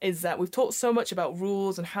 is that we've talked so much about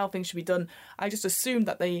rules and how things should be done. I just assumed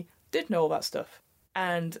that they did know all that stuff.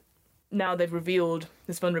 And now they've revealed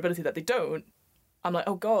this vulnerability that they don't. I'm like,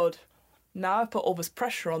 oh, God, now I've put all this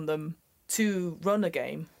pressure on them to run a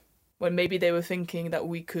game, when maybe they were thinking that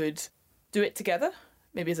we could do it together,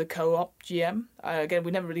 maybe as a co-op GM. Again,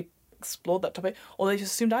 we never really explored that topic, or they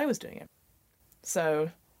just assumed I was doing it.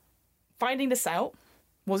 So, finding this out,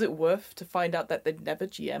 was it worth to find out that they'd never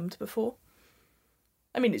GM'd before?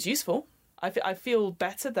 I mean, it's useful. I feel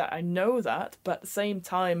better that I know that, but at the same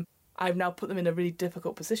time, I've now put them in a really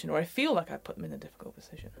difficult position, or I feel like I put them in a difficult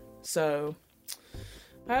position. So,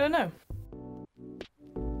 I don't know.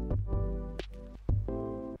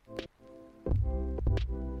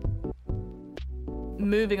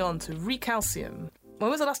 Moving on to Recalcium. When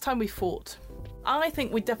was the last time we fought? I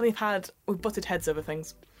think we've butted heads over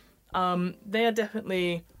things. They are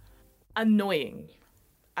definitely annoying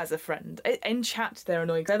as a friend. In chat, they're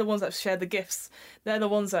annoying. They're the ones that share the gifts. They're the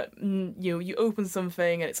ones that, you open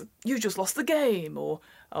something and it's, you just lost the game, or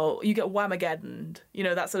you get whamageddoned,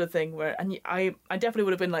 that sort of thing. And I definitely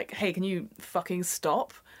would have been like, hey, can you fucking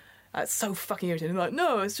stop? It's so fucking irritating. Like,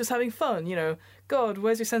 no, it's just having fun, God,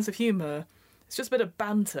 where's your sense of humour? It's just a bit of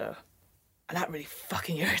banter. And that really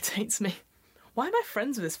fucking irritates me. Why am I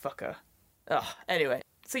friends with this fucker? Ugh, anyway.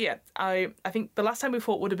 So yeah, I think the last time we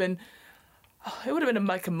fought would have been... it would have been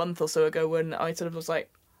like a month or so ago when I sort of was like,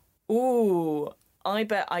 ooh, I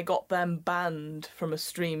bet I got them banned from a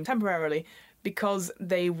stream temporarily because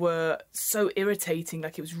they were so irritating,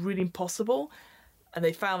 like it was really impossible. And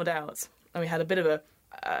they found out. And we had a bit of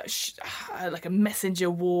a messenger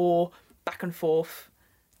war back and forth.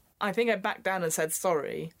 I think I backed down and said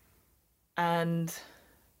sorry, and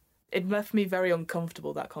it left me very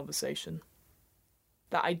uncomfortable, that conversation.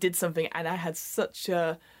 That I did something and I had such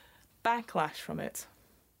a backlash from it.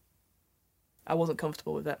 I wasn't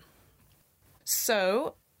comfortable with it.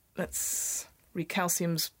 So, let's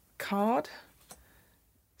Recalcium's card.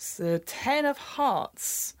 So, 10 of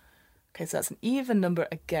Hearts. Okay, so that's an even number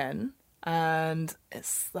again, and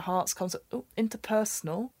it's the Hearts concept. Oh,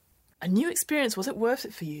 interpersonal. A new experience, was it worth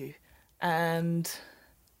it for you? And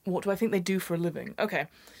what do I think they do for a living? Okay,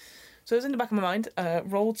 so it's in the back of my mind.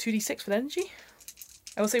 Roll 2d6 for the energy.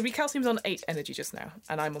 I will say Recalcium's on 8 energy just now,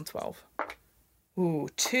 and I'm on 12. Ooh,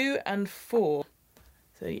 2 and 4.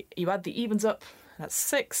 So you add the evens up, that's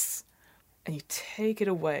 6, and you take it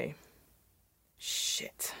away.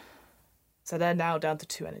 Shit. So they're now down to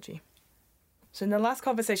 2 energy. So in the last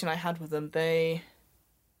conversation I had with them, they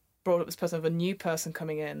brought up this person of a new person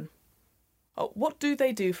coming in. Oh, what do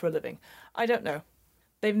they do for a living? I don't know.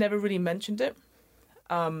 They've never really mentioned it.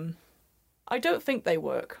 I don't think they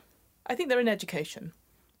work. I think they're in education.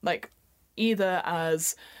 Like, either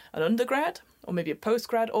as an undergrad, or maybe a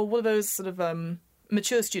postgrad, or one of those sort of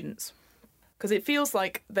mature students. Because it feels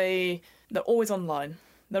like they're always online.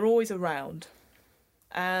 They're always around.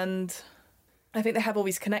 And I think they have all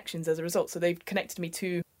these connections as a result. So they've connected me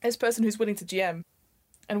to this person who's willing to GM.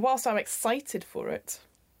 And whilst I'm excited for it,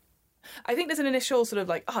 I think there's an initial sort of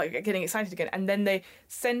like, oh, you're getting excited again. And then they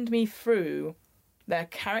send me through their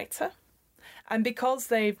character. And because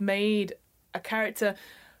they've made a character,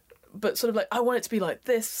 but sort of like, I want it to be like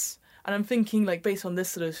this. And I'm thinking like based on this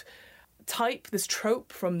sort of type, this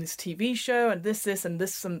trope from this TV show and this, and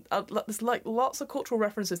this, and there's like lots of cultural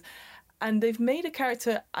references. And they've made a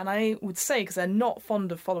character, and I would say, because they're not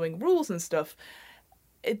fond of following rules and stuff,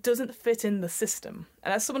 it doesn't fit in the system.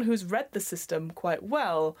 And as someone who's read the system quite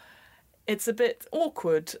well, it's a bit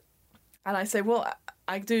awkward. And I say, well,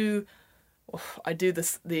 I do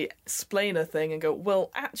this, the explainer thing and go,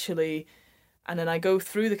 well, actually, and then I go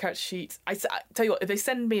through the character sheet. I tell you what, if they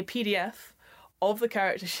send me a PDF of the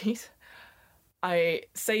character sheet, I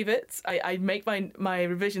save it, I make my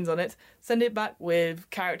revisions on it, send it back with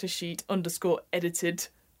character sheet _edited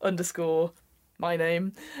 _ my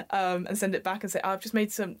name, and send it back and say, oh, I've just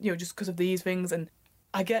made some, just because of these things, and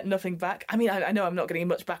I get nothing back. I mean, I know I'm not getting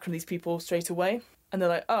much back from these people straight away, and they're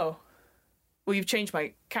like, oh, well, you've changed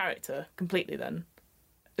my character completely then.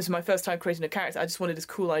 This is my first time creating a character, I just wanted this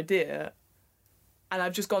cool idea, and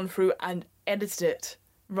I've just gone through and edited it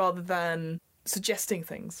rather than suggesting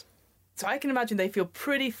things. So I can imagine they feel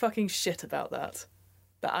pretty fucking shit about that.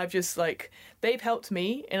 That I've just, like, they've helped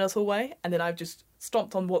me in a little way, and then I've just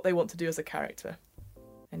stomped on what they want to do as a character.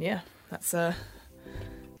 And yeah, that's that.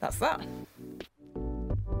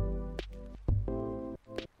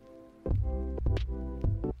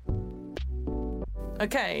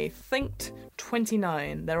 Okay, Thinked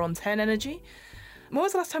 29. They're on 10 energy. When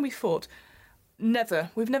was the last time we fought?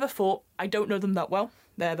 Never. We've never fought. I don't know them that well.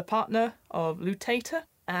 They're the partner of Lutator,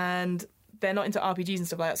 and they're not into RPGs and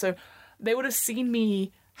stuff like that. So they would have seen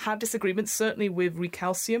me have disagreements, certainly with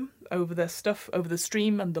Recalcium, over their stuff, over the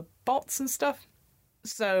stream and the bots and stuff.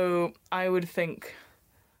 So I would think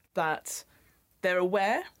that they're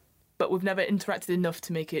aware, but we've never interacted enough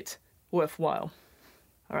to make it worthwhile.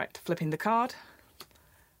 All right, flipping the card.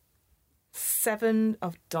 7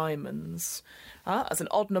 of diamonds. As an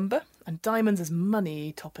odd number, and diamonds is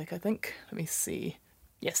money topic, I think. Let me see.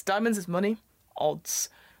 Yes, diamonds is money. Odds.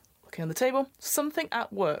 Looking on the table. Something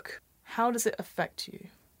at work. How does it affect you?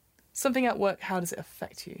 Something at work, how does it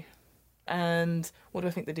affect you? And what do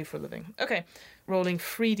I think they do for a living? Okay, rolling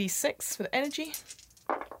 3d6 for the energy.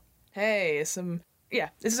 Hey, yeah,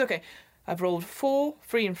 this is okay. I've rolled 4,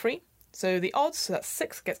 3 and 3. So the odds, so that's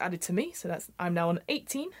 6, gets added to me. So I'm now on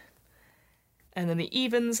 18. And then the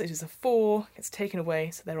evens, which is a 4, gets taken away.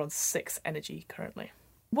 So they're on 6 energy currently.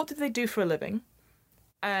 What do they do for a living?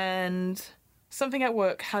 And something at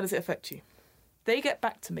work, how does it affect you? They get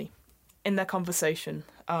back to me in their conversation.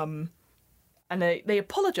 And they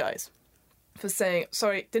apologise for saying,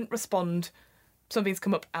 sorry, didn't respond, something's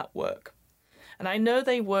come up at work. And I know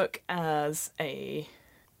they work in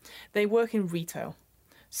retail.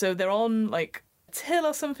 So they're on like a till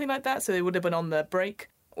or something like that, so they would have been on their break,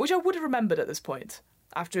 which I would have remembered at this point,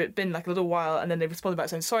 after it'd been like a little while, and then they responded back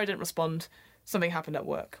saying, sorry, I didn't respond, something happened at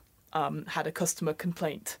work, had a customer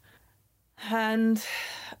complaint. And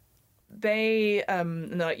they're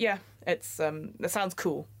like, yeah, it's that sounds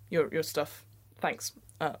cool, your stuff, thanks,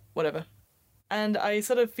 whatever. And I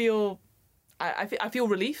sort of feel, I feel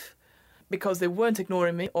relief, because they weren't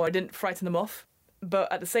ignoring me, or I didn't frighten them off, but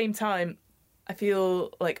at the same time, I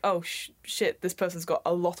feel like, oh shit, this person's got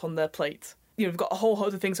a lot on their plate. We've got a whole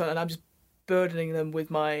host of things on, and I'm just burdening them with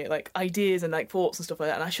my like ideas and like thoughts and stuff like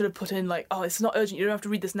that. And I should have put in like, oh, it's not urgent, you don't have to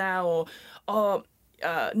read this now, or oh,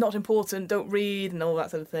 not important, don't read, and all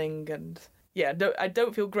that sort of thing. And yeah, I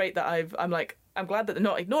don't feel great that I'm glad that they're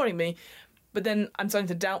not ignoring me, but then I'm starting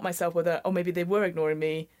to doubt myself whether, oh, maybe they were ignoring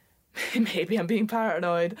me, maybe I'm being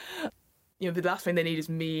paranoid. The last thing they need is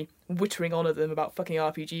me whittering on at them about fucking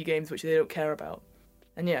RPG games which they don't care about.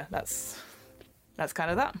 And yeah, that's kind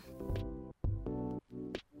of that.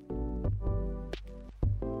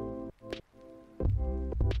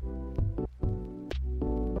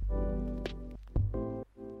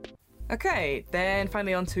 Okay, then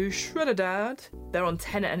finally on to Shredderdad. They're on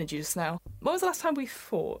 10 energy just now. When was the last time we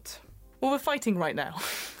fought? Well, we're fighting right now.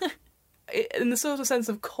 In the sort of sense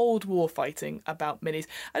of Cold War fighting about minis.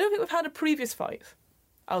 I don't think we've had a previous fight.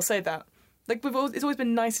 I'll say that. Like, it's always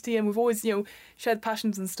been nicety, and we've always, shared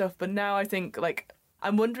passions and stuff, but now I think, like,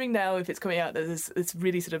 I'm wondering now if it's coming out that it's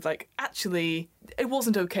really sort of like, actually, it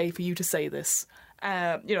wasn't okay for you to say this.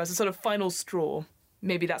 As a sort of final straw.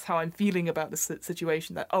 Maybe that's how I'm feeling about this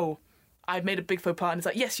situation, that, oh, I've made a big faux pas, and it's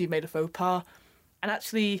like, yes, you've made a faux pas, and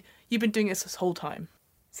actually, you've been doing this whole time.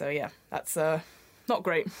 So yeah, that's not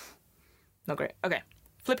great. Not great. Okay,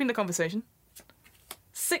 flipping the conversation.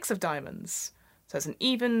 6 of diamonds. So it's an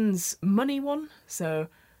evens money one. So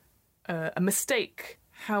a mistake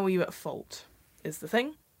how are you at fault is the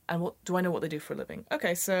thing. And what do I know what they do for a living?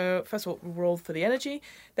 Okay, so first of all, we'll roll for the energy.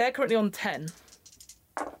 They're currently on 10.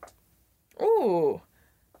 Ooh.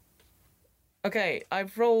 Okay,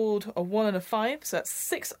 I've rolled a 1 and a 5, so that's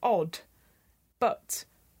 6 odd. But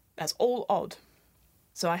that's all odd.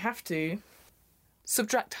 So I have to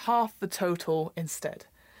subtract half the total instead.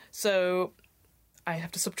 So I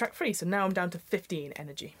have to subtract 3, so now I'm down to 15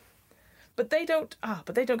 energy. But they don't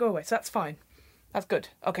go away, so that's fine. That's good.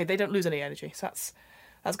 Okay, they don't lose any energy, so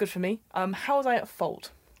that's good for me. How was I at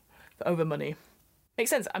fault for over money? Makes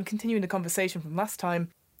sense. I'm continuing the conversation from last time.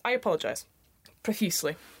 I apologise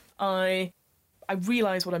profusely. I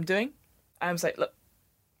realise what I'm doing. I was like, look,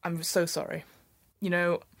 I'm so sorry. You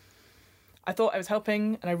know, I thought I was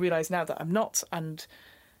helping, and I realise now that I'm not, and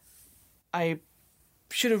I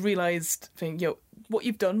should have realised, what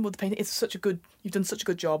you've done with the painting, you've done such a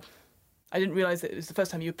good job. I didn't realise that it was the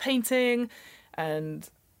first time you were painting, and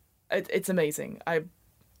it's amazing.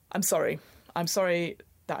 I'm sorry. I'm sorry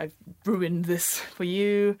that I've ruined this for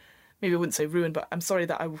you. Maybe I wouldn't say ruined, but I'm sorry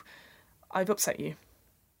that I've upset you.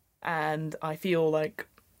 And I feel like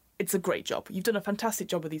it's a great job. You've done a fantastic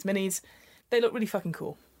job with these minis. They look really fucking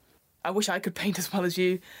cool. I wish I could paint as well as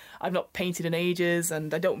you. I've not painted in ages,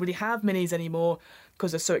 and I don't really have minis anymore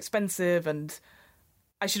because they're so expensive, and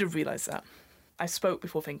I should have realised that. I spoke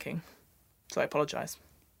before thinking, so I apologise.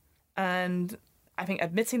 And I think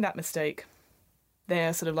admitting that mistake,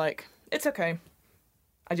 they're sort of like, it's okay.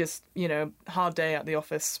 I just, hard day at the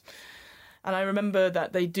office. And I remember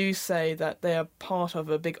that they do say that they are part of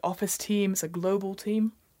a big office team. It's a global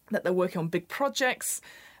team, that they're working on big projects,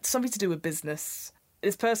 something to do with business.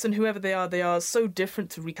 This person, whoever they are so different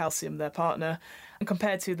to Recalcium, their partner, and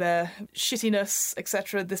compared to their shittiness,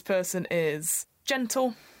 etc., this person is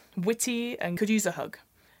gentle, witty, and could use a hug.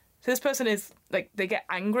 So this person is, like, they get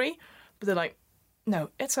angry, but they're like, no,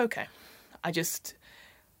 it's okay. It's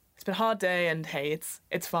been a hard day, and hey,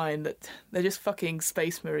 it's fine. That they're just fucking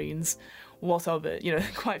space marines. What of it?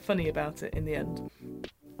 Quite funny about it in the end.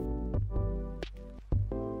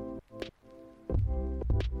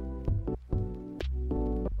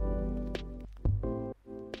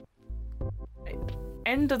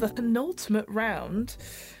 End of the penultimate round.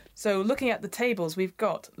 So looking at the tables, we've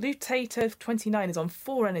got Lutator 29 is on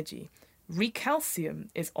 4 energy. Recalcium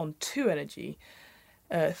is on 2 energy.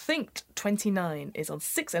 Thinked 29 is on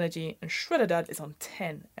 6 energy, and Shredderdad is on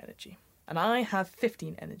 10 energy. And I have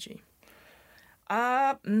 15 energy.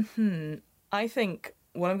 I think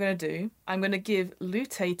what I'm going to do, I'm going to give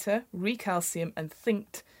Lutator, Recalcium, and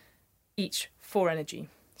Thinked each 4 energy.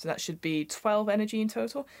 So that should be 12 energy in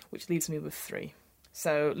total, which leaves me with 3.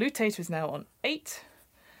 So Lutator is now on 8,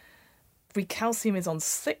 Recalcium is on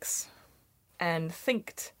 6, and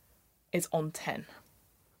Thinked is on 10.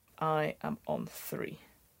 I am on 3.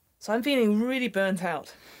 So I'm feeling really burnt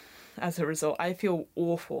out as a result. I feel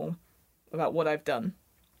awful about what I've done.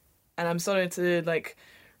 And I'm starting to,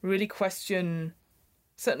 really question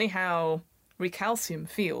certainly how Recalcium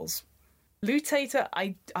feels. Lutator,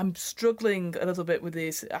 I'm struggling a little bit with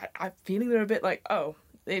this. I'm feeling they're a bit like,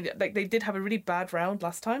 they did have a really bad round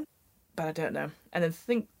last time, but I don't know. And then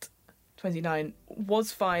Thinked 29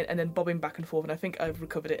 was fine, and then bobbing back and forth, and I think I've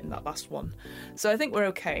recovered it in that last one. So I think we're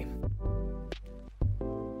okay.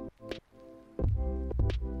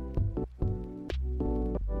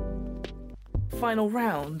 Final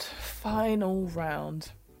round.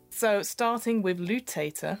 So starting with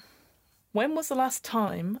Lutator, when was the last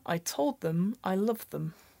time I told them I loved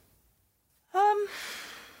them?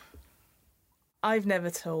 I've never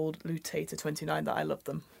told Lutator 29 that I love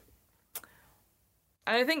them.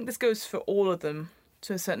 And I think this goes for all of them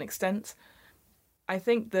to a certain extent. I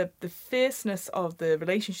think the fierceness of the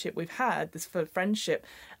relationship we've had, this friendship,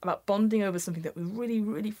 about bonding over something that we really,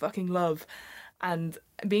 really fucking love, and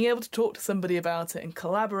being able to talk to somebody about it and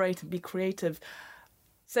collaborate and be creative,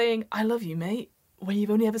 saying, I love you, mate, when you've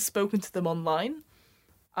only ever spoken to them online,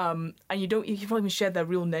 and you've not even shared their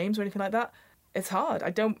real names or anything like that, it's hard. I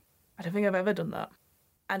don't think I've ever done that.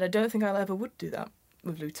 And I don't think I ever would do that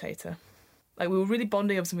with Lutator. Like, we were really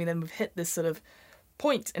bonding over something, then we've hit this sort of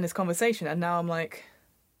point in this conversation, and now I'm like,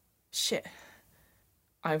 shit.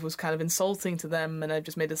 I was kind of insulting to them, and I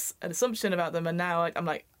just made an assumption about them, and now I'm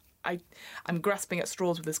like, I'm grasping at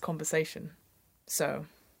straws with this conversation. So,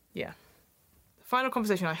 yeah. The final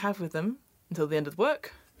conversation I have with them until the end of the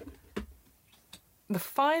work. The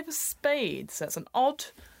 5 of Spades. That's an odd.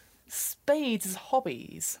 Spades is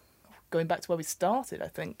hobbies. Going back to where we started, I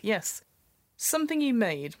think. Yes. Something you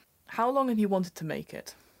made. How long have you wanted to make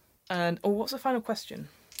it? And, what's the final question?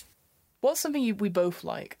 What's something we both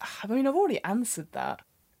like? I mean, I've already answered that.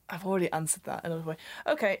 I've already answered that another way.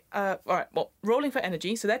 Okay, all right, well, rolling for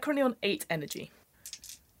energy. So they're currently on 8 energy.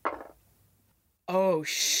 Oh,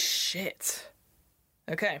 shit.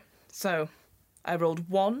 Okay, so I rolled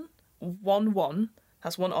 1, 1, 1.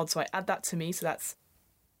 That's 1 odd, so I add that to me, so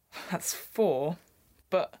that's 4.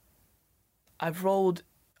 But I've rolled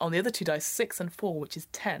on the other 2 dice 6 and 4, which is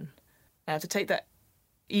 10. I have to take that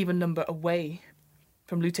even number away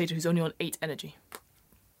from Lutator, who's only on 8 energy.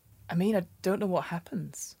 I mean, I don't know what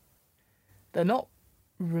happens. They're not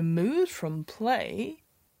removed from play.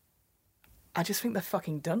 I just think they're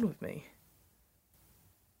fucking done with me.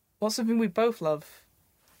 What's something we both love?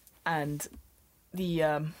 And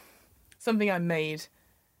the something I made.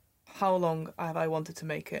 How long have I wanted to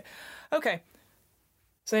make it? Okay.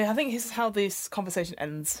 So I think this is how this conversation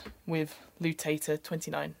ends with Lutator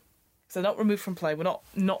 29. So not removed from play. We're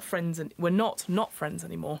not friends, and we're not friends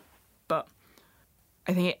anymore. But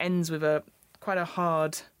I think it ends with quite a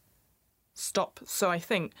hard stop. So I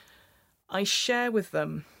think I share with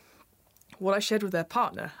them what I shared with their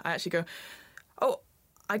partner. I actually go, oh,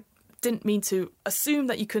 I didn't mean to assume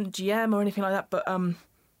that you couldn't GM or anything like that, but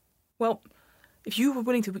well, if you were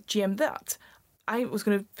willing to GM that, I was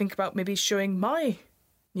going to think about maybe showing my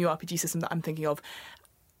new RPG system that I'm thinking of.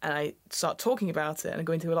 And I start talking about it and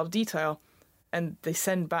go into a lot of detail, and they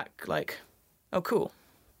send back like, oh, cool.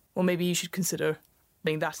 Well, maybe you should consider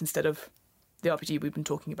being that instead of the RPG we've been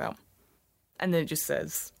talking about. And then it just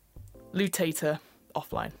says, Lutator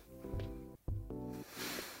offline.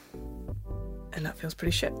 And that feels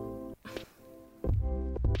pretty shit.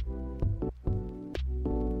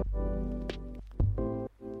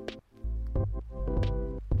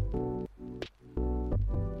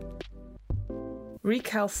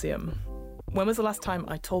 Recalcium. When was the last time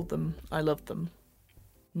I told them I loved them?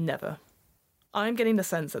 Never. I'm getting the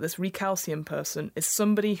sense that this Recalcium person is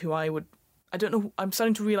somebody who I don't know, I'm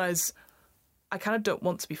starting to realise I kind of don't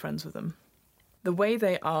want to be friends with them. The way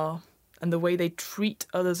they are, and the way they treat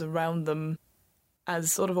others around them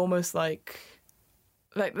as sort of almost like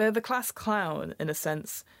they're the class clown in a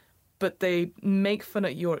sense, but they make fun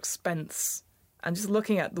at your expense. And just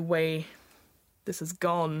looking at the way this has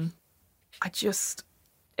gone, I just,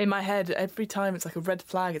 in my head, every time it's like a red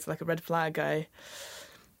flag, I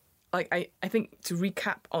think to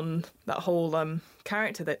recap on that whole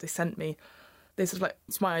character that they sent me, they sort of like,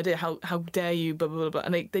 it's my idea, how dare you, blah, blah, blah, blah.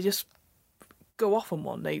 And they just go off on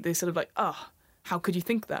one. They sort of like, how could you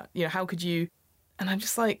think that? You know, how could you? And I'm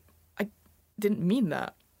just like, I didn't mean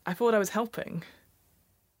that. I thought I was helping.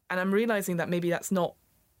 And I'm realising that maybe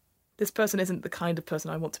this person isn't the kind of person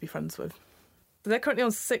I want to be friends with. So they're currently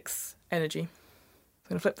on 6 energy. I'm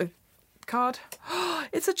going to flip the card.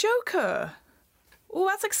 It's a Joker! Oh,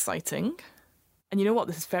 that's exciting. And you know what?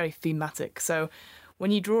 This is very thematic. So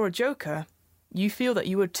when you draw a Joker, you feel that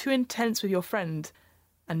you were too intense with your friend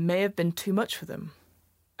and may have been too much for them.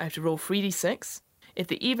 I have to roll 3d6. If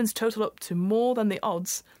the evens total up to more than the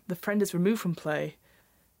odds, the friend is removed from play.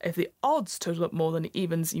 If the odds total up more than the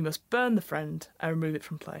evens, you must burn the friend and remove it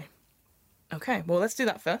from play. Okay, well, let's do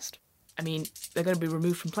that first. I mean, they're going to be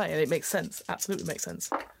removed from play, and it makes sense. Absolutely makes sense.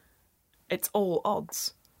 It's all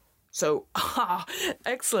odds. So,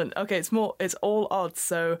 excellent. Okay, it's all odds.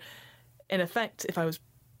 So, in effect, if I was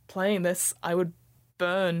playing this, I would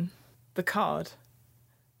burn the card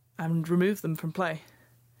and remove them from play.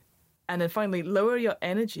 And then finally, lower your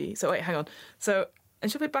energy. So, wait, hang on. So,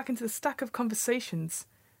 and shuffle it back into the stack of conversations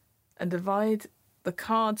and divide the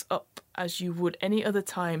cards up as you would any other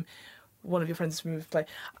time one of your friends is removed from play.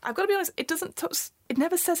 I've got to be honest, it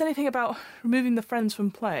never says anything about removing the friends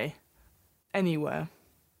from play anywhere.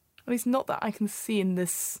 At least not that I can see in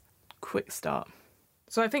this quick start.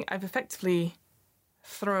 So I think I've effectively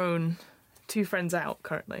thrown 2 friends out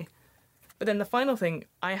currently. But then the final thing,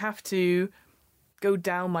 I have to go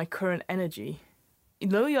down my current energy. You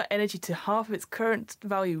lower your energy to half of its current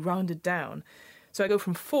value rounded down. So I go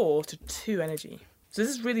from 4 to 2 energy. So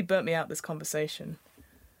this has really burnt me out, this conversation.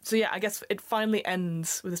 So yeah, I guess it finally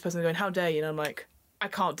ends with this person going, how dare you? And I'm like, I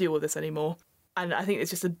can't deal with this anymore. And I think it's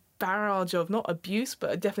just a barrage of, not abuse,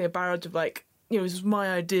 but definitely a barrage of like, you know, this is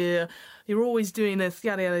my idea, you're always doing this,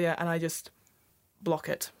 yada, yada, yada, and I just block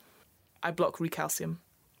it. I block Recalcium.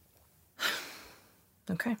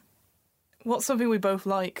 Okay. What's something we both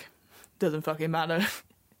like? Doesn't fucking matter.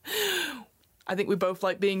 I think we both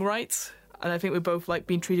like being right, and I think we both like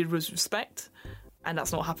being treated with respect, and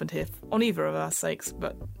that's not happened here on either of our sakes,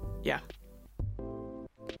 but yeah.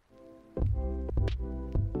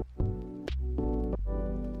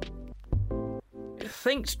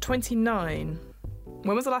 Think 29.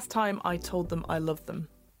 When was the last time I told them I loved them?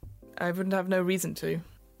 I wouldn't have no reason to.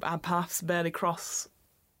 Our paths barely cross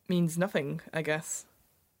means nothing, I guess.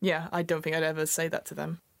 Yeah, I don't think I'd ever say that to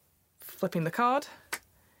them. Flipping the card.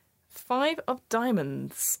 5 of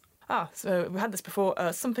diamonds. So we had this before.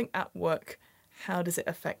 Something at work. How does it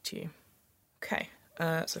affect you? Okay,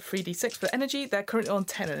 so 3d6 for energy. They're currently on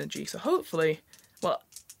 10 energy, so hopefully... Well,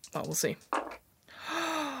 we'll see.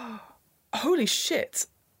 Holy shit.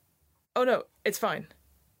 Oh no, it's fine.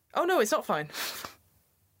 Oh no, it's not fine.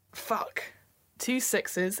 Fuck. 2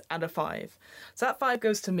 6s and a 5. So that 5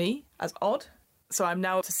 goes to me as odd. So I'm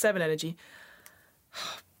now up to 7 energy.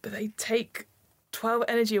 But they take 12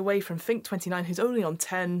 energy away from Think 29, who's only on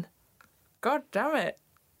 10. God damn it.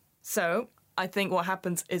 So I think what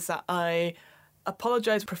happens is that I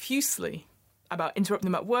apologise profusely about interrupting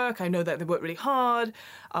them at work. I know that they work really hard.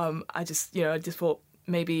 I just thought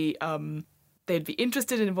maybe they'd be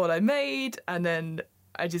interested in what I made. And then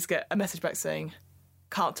I just get a message back saying,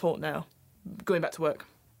 can't talk now, going back to work.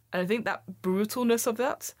 And I think that brutalness of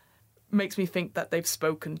that makes me think that they've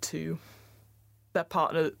spoken to their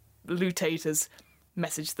partner. Lutate has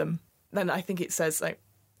messaged them. Then I think it says, like,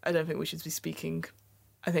 I don't think we should be speaking.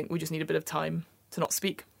 I think we just need a bit of time to not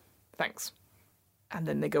speak. Thanks. And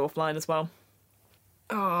then they go offline as well.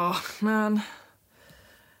 Oh, man.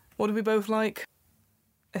 What do we both like?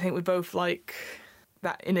 I think we both like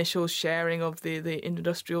that initial sharing of the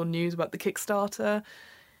industrial news about the Kickstarter.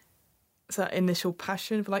 It's that initial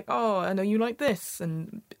passion for like, oh, I know you like this.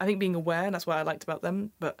 And I think being aware, that's what I liked about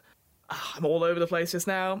them. But I'm all over the place just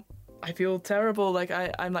now. I feel terrible. Like,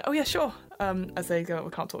 I'm like, oh, yeah, sure. As they go, we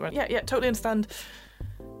can't talk about it. Yeah, totally understand.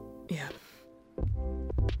 Yeah.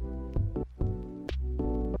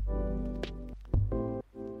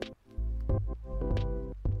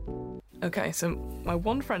 Okay, so my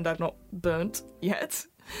one friend I've not burnt yet,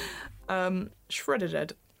 Shredded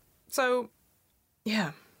Ed. So,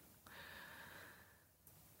 yeah.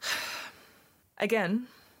 Again,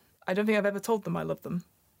 I don't think I've ever told them I love them,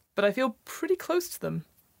 but I feel pretty close to them.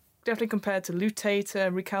 Definitely compared to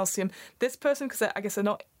Lutator, Recalcium. This person, because I guess they're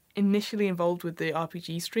not initially involved with the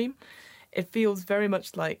RPG stream, it feels very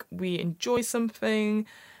much like we enjoy something,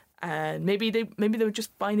 and maybe they were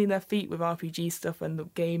just finding their feet with RPG stuff and the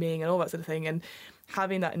gaming and all that sort of thing, and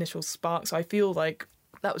having that initial spark. So I feel like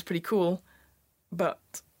that was pretty cool. But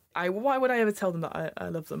why would I ever tell them that I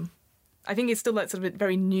love them? I think it's still like sort of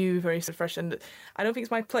very new, very sort of fresh, and I don't think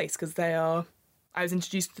it's my place because I was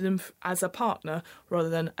introduced to them as a partner rather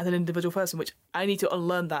than as an individual person, which I need to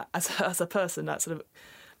unlearn that as a person, that sort of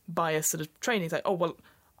bias sort of training. It's like, oh, well,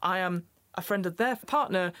 I am a friend of their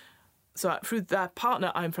partner, so through their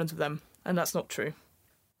partner, I'm friends with them. And that's not true.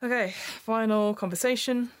 Okay, final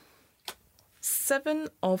conversation. 7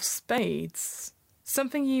 of spades.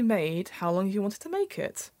 Something you made, how long you wanted to make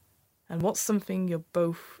it? And what's something you're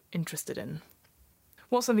both interested in?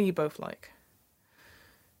 What's something you both like?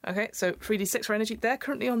 Okay, so 3d6 for energy. They're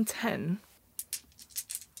currently on 10.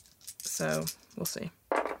 So, we'll see.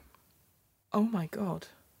 Oh my god.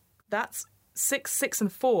 That's 6, 6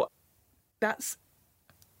 and 4. That's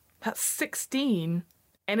 16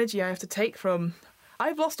 energy I have to take from...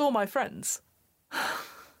 I've lost all my friends.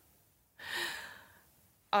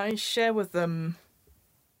 I share with them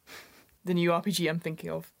the new RPG I'm thinking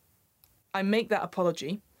of. I make that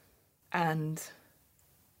apology, and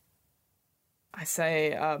I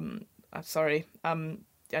say, I'm sorry. I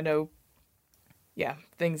know, yeah,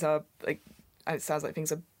 things are, like, it sounds like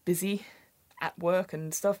things are busy at work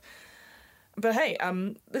and stuff. But hey,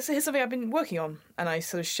 here's something I've been working on, and I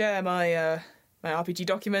sort of share my my RPG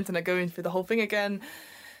document, and I go in for the whole thing again,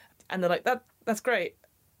 and they're like, that's great,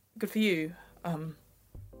 good for you.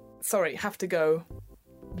 Sorry, have to go.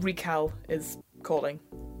 Recal is calling.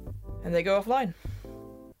 And they go offline.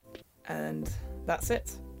 And that's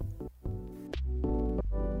it.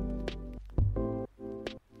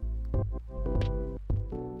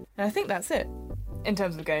 And I think that's it, in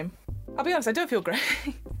terms of the game. I'll be honest, I don't feel great.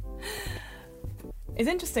 It's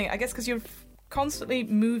interesting, I guess, because you're constantly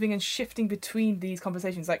moving and shifting between these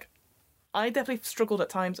conversations. Like, I definitely struggled at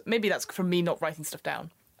times. Maybe that's from me not writing stuff down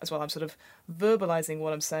as well. I'm sort of verbalising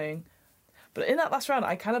what I'm saying. But in that last round,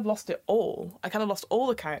 I kind of lost it all. I kind of lost all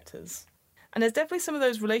the characters. And there's definitely some of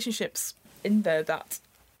those relationships in there that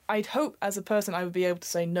I'd hope as a person I would be able to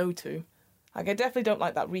say no to. Like, I definitely don't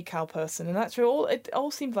like that Recal person. And actually, it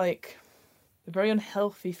all seemed like a very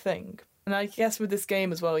unhealthy thing. And I guess with this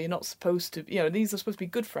game as well, you're not supposed to... these are supposed to be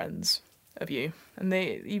good friends of you. And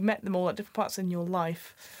you met them all at different parts in your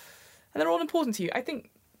life. And they're all important to you. I think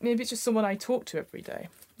maybe it's just someone I talk to every day,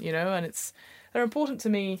 and they're important to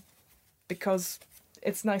me because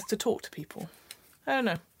it's nice to talk to people. I don't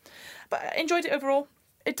know. But I enjoyed it overall.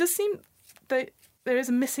 It does seem that there is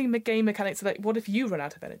a missing game mechanic. So, like, what if you run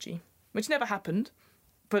out of energy? Which never happened.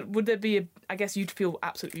 But would there be I guess you'd feel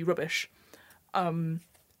absolutely rubbish. And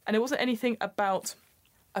it wasn't anything about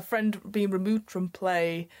a friend being removed from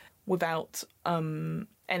play without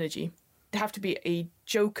energy. It'd have to be a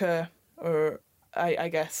joker, or I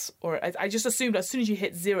guess, or I just assumed as soon as you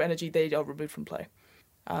hit 0 energy, they are removed from play.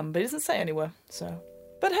 But it doesn't say anywhere, so.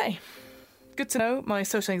 But hey, good to know. My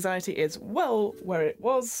social anxiety is well where it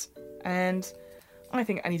was, and I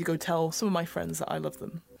think I need to go tell some of my friends that I love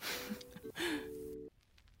them.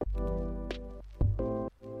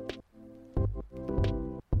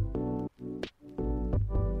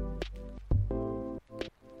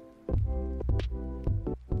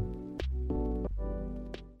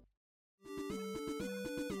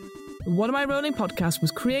 What Am I Rolling podcast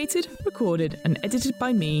was created, recorded, and edited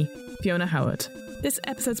by me, Fiona Howard. This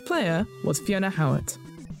episode's player was Fiona Howard.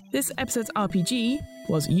 This episode's RPG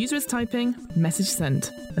was User is Typing, Message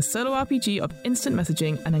Sent, a solo RPG of instant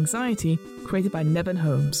messaging and anxiety created by Nevin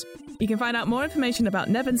Holmes. You can find out more information about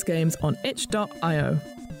Nevin's games on itch.io.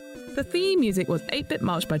 The theme music was 8-Bit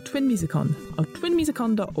March by Twin Musicon of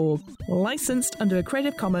twinmusicon.org, licensed under a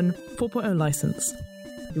Creative Commons 4.0 license.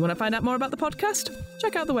 You want to find out more about the podcast?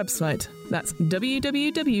 Check out the website. That's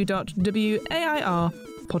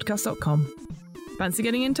www.wairpodcast.com. Fancy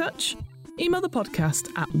getting in touch? Email the podcast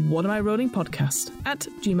at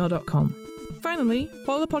whatamirollingpodcast@gmail.com. Finally,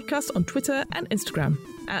 follow the podcast on Twitter and Instagram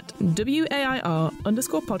at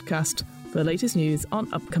WAIR_podcast for the latest news on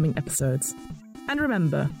upcoming episodes. And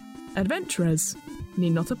remember, adventurers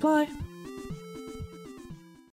need not apply.